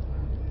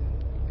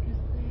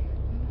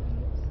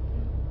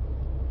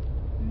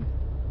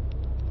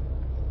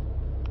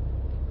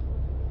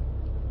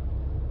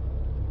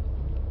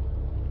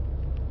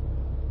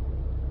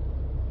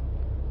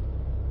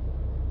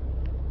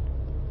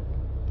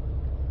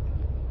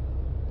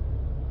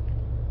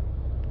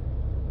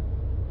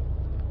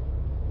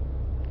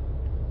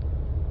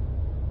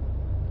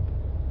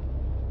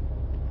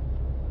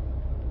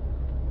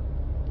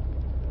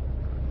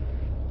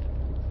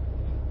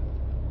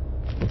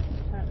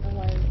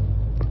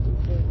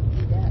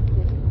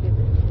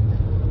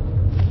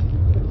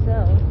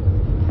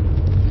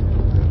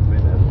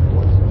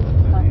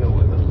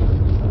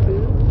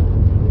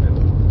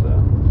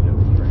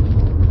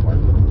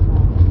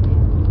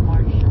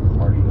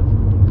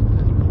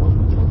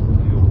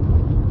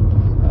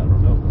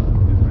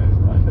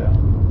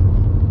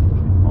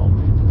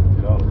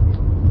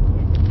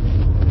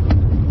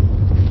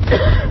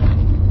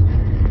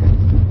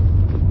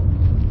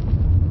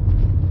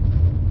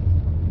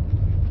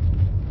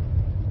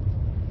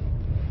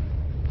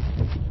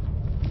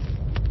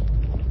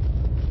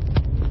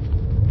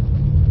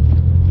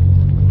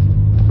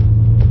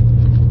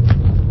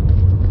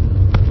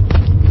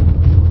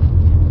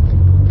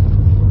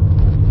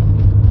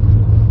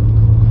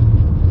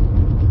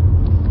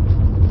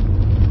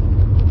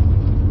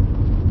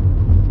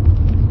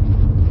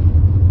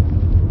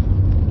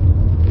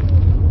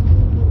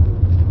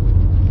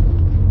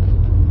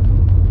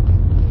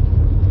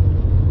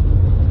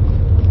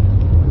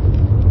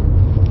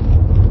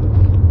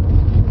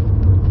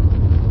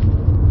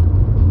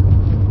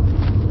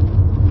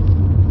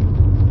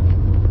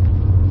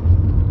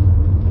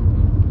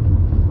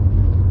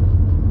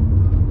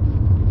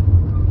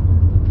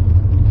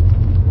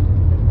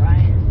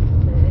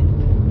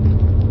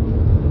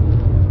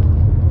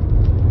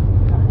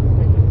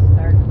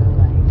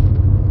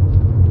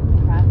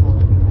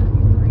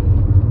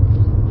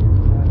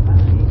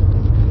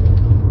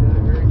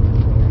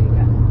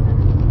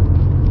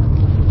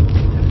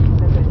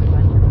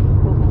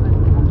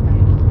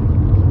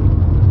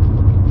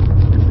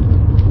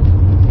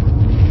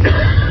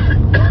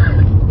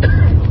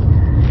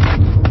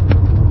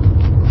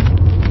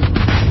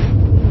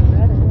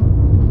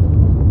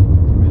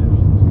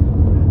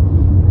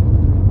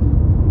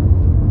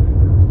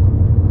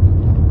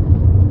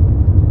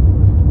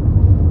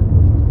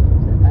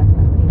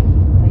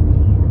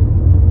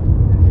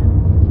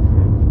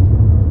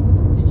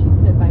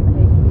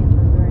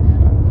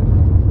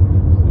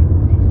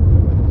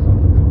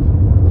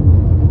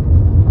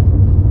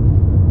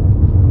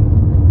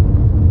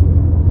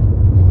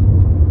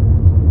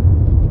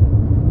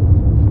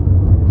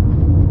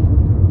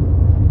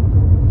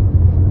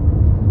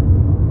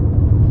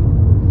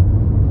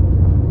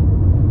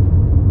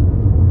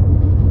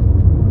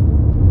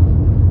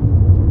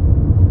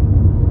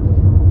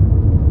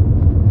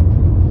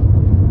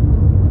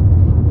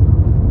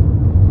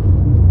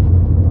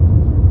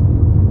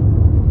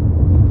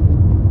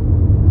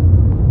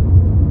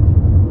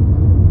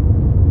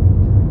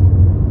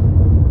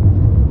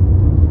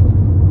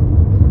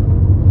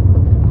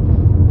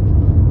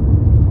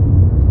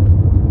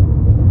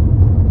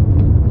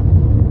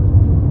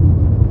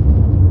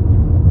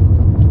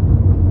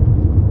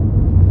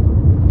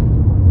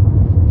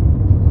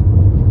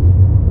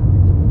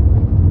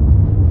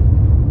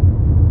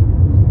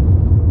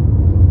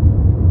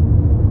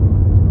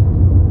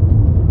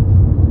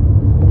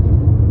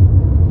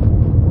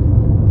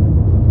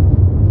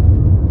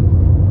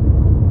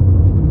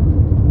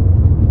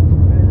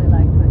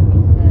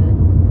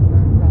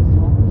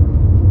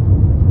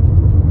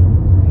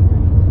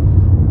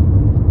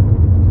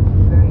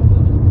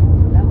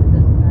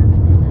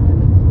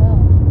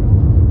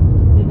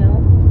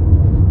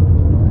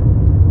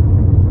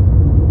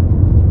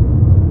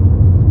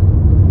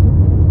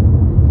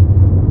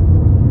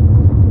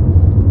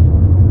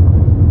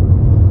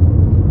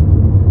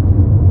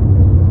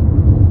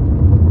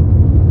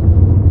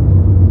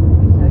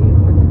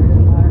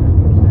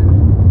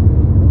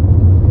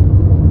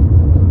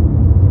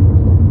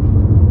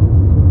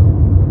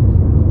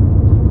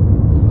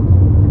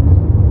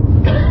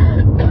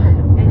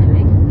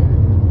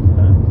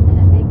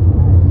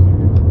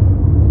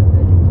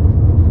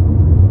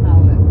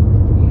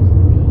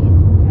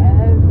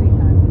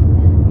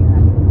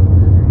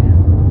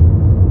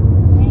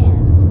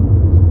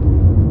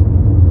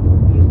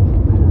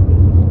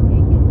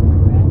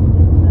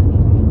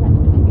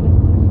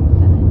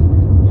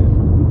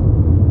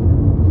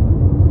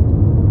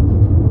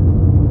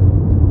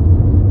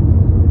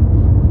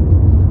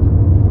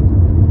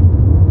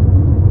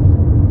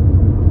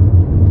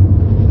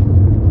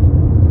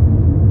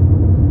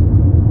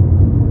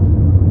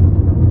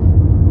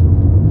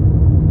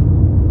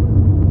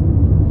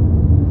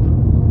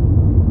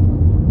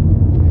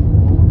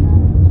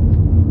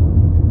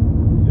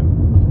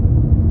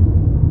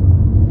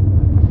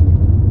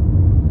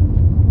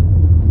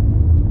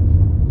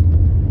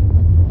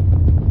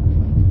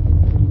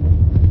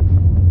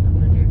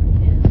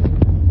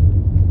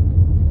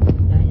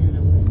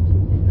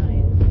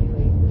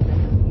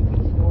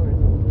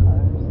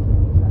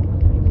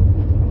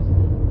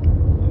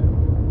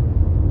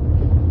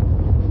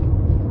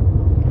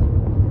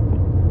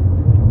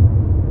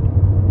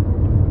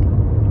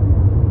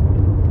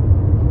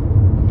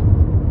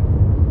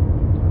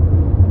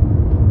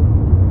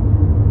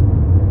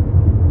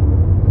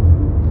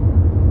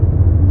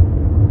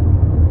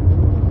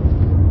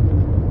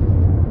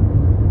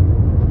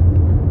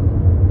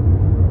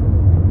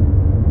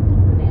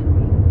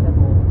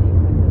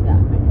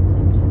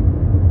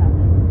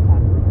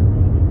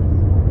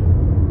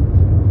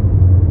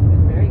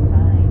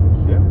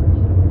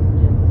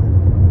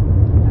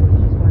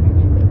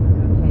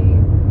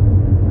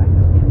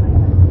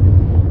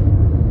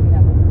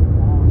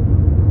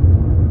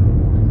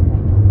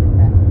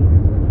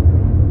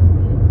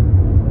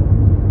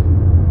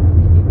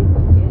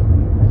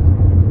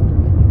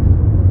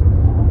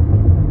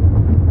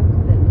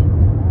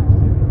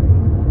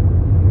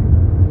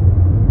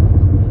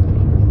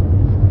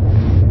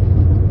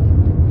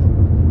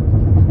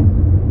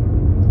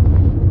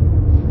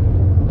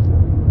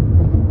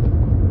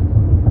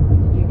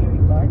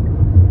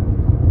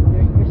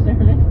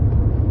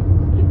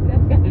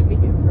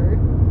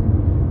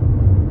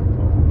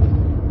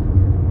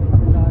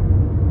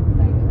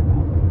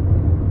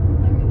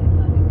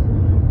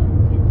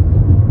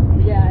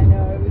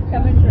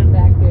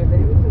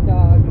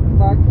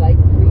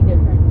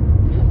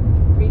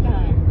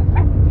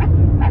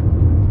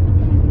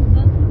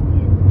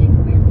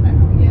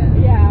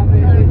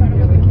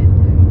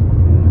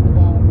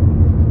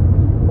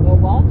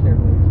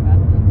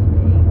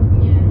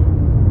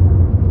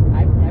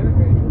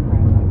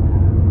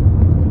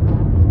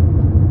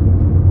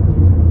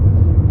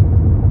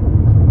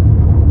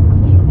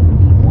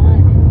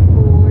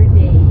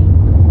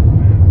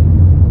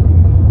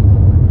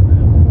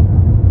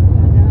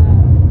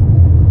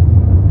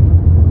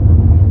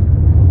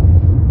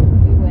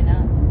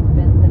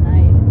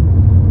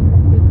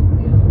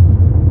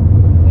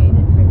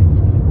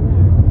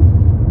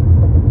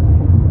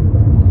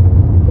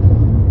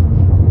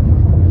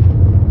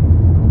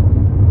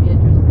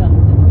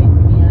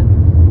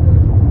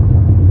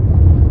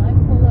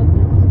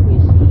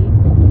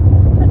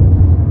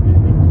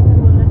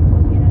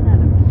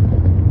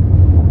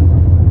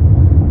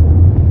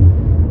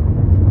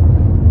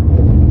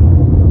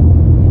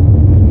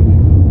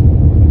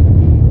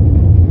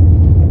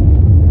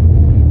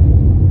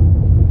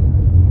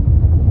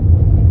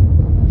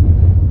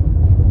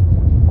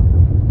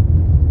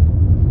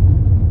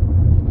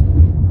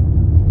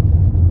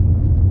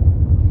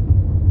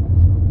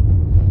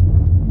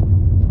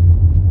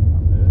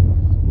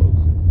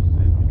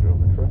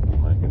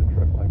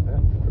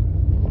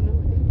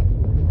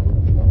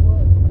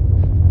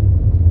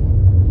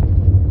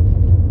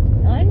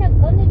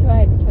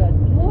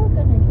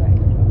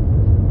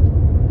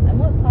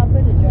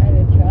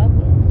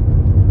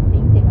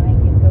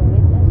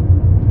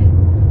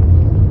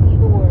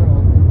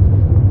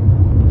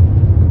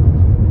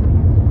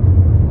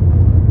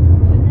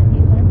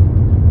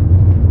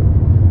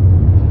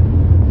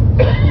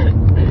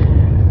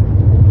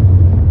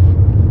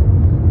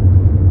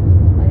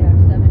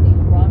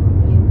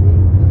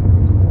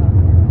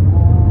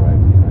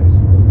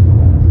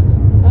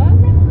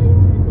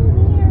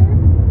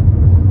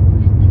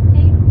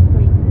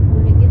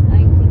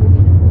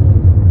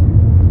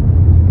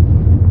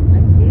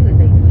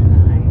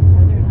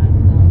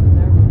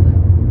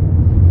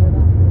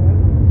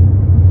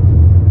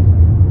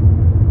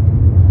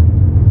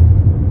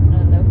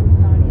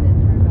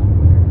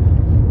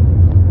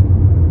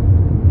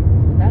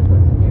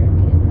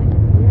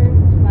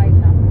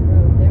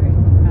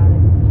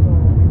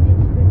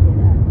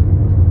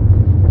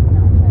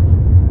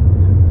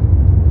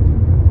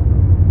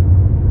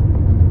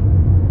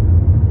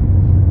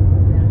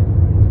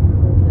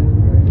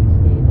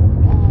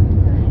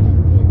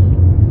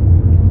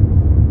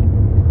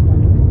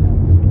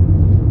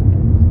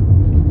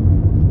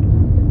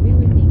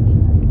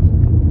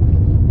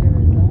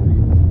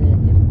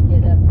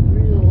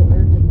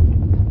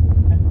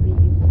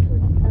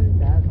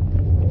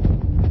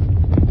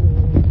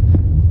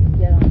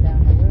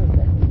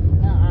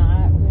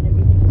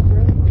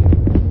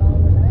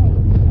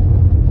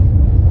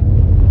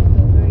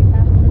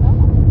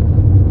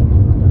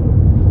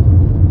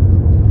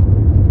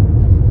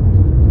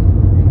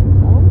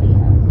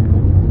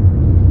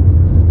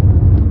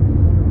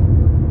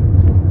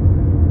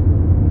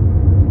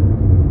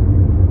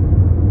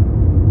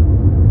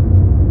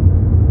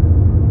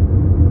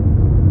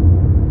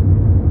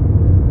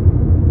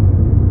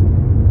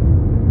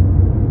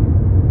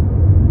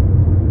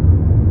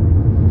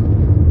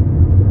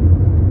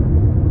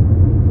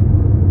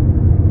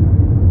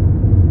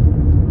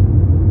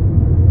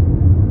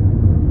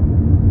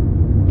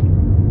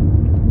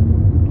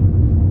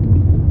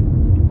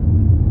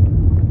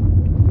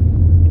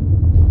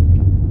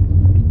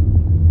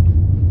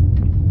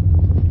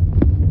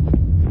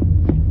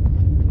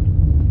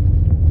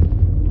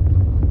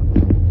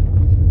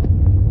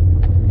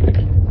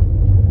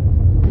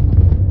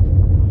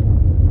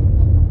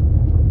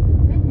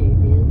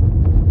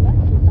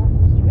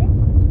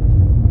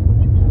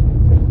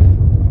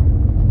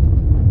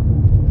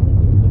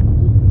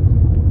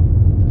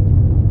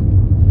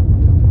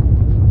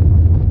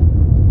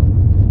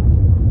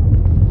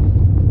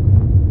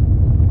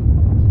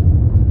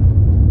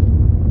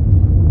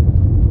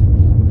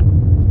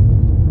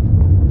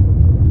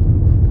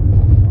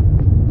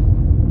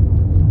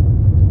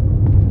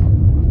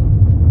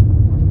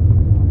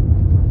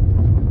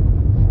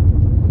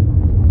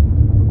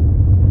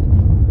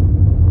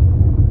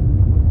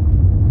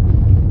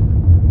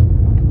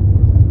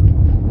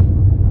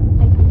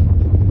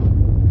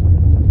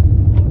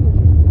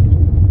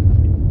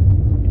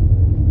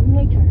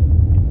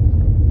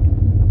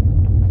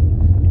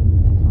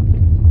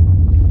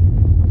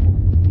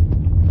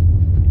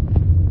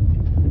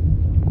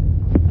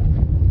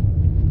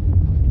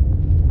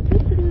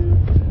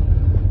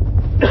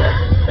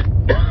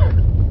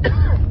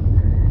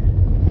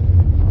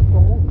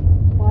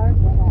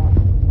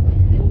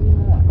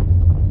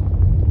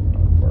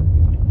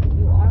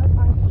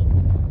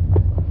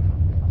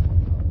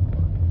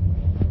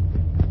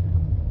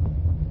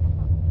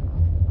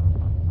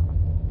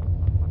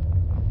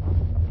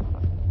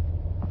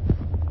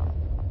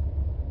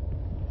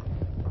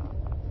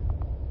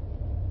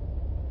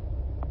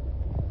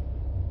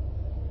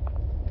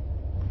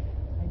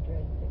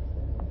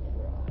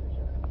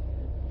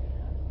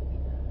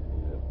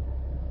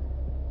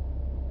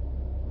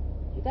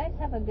 you guys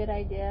have a good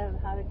idea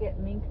of how to get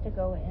Mink to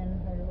go in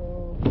her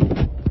little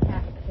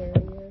cat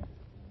carrier?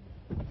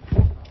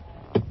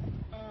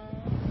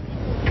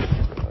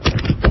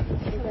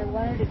 Because I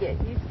wanted to get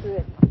used to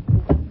it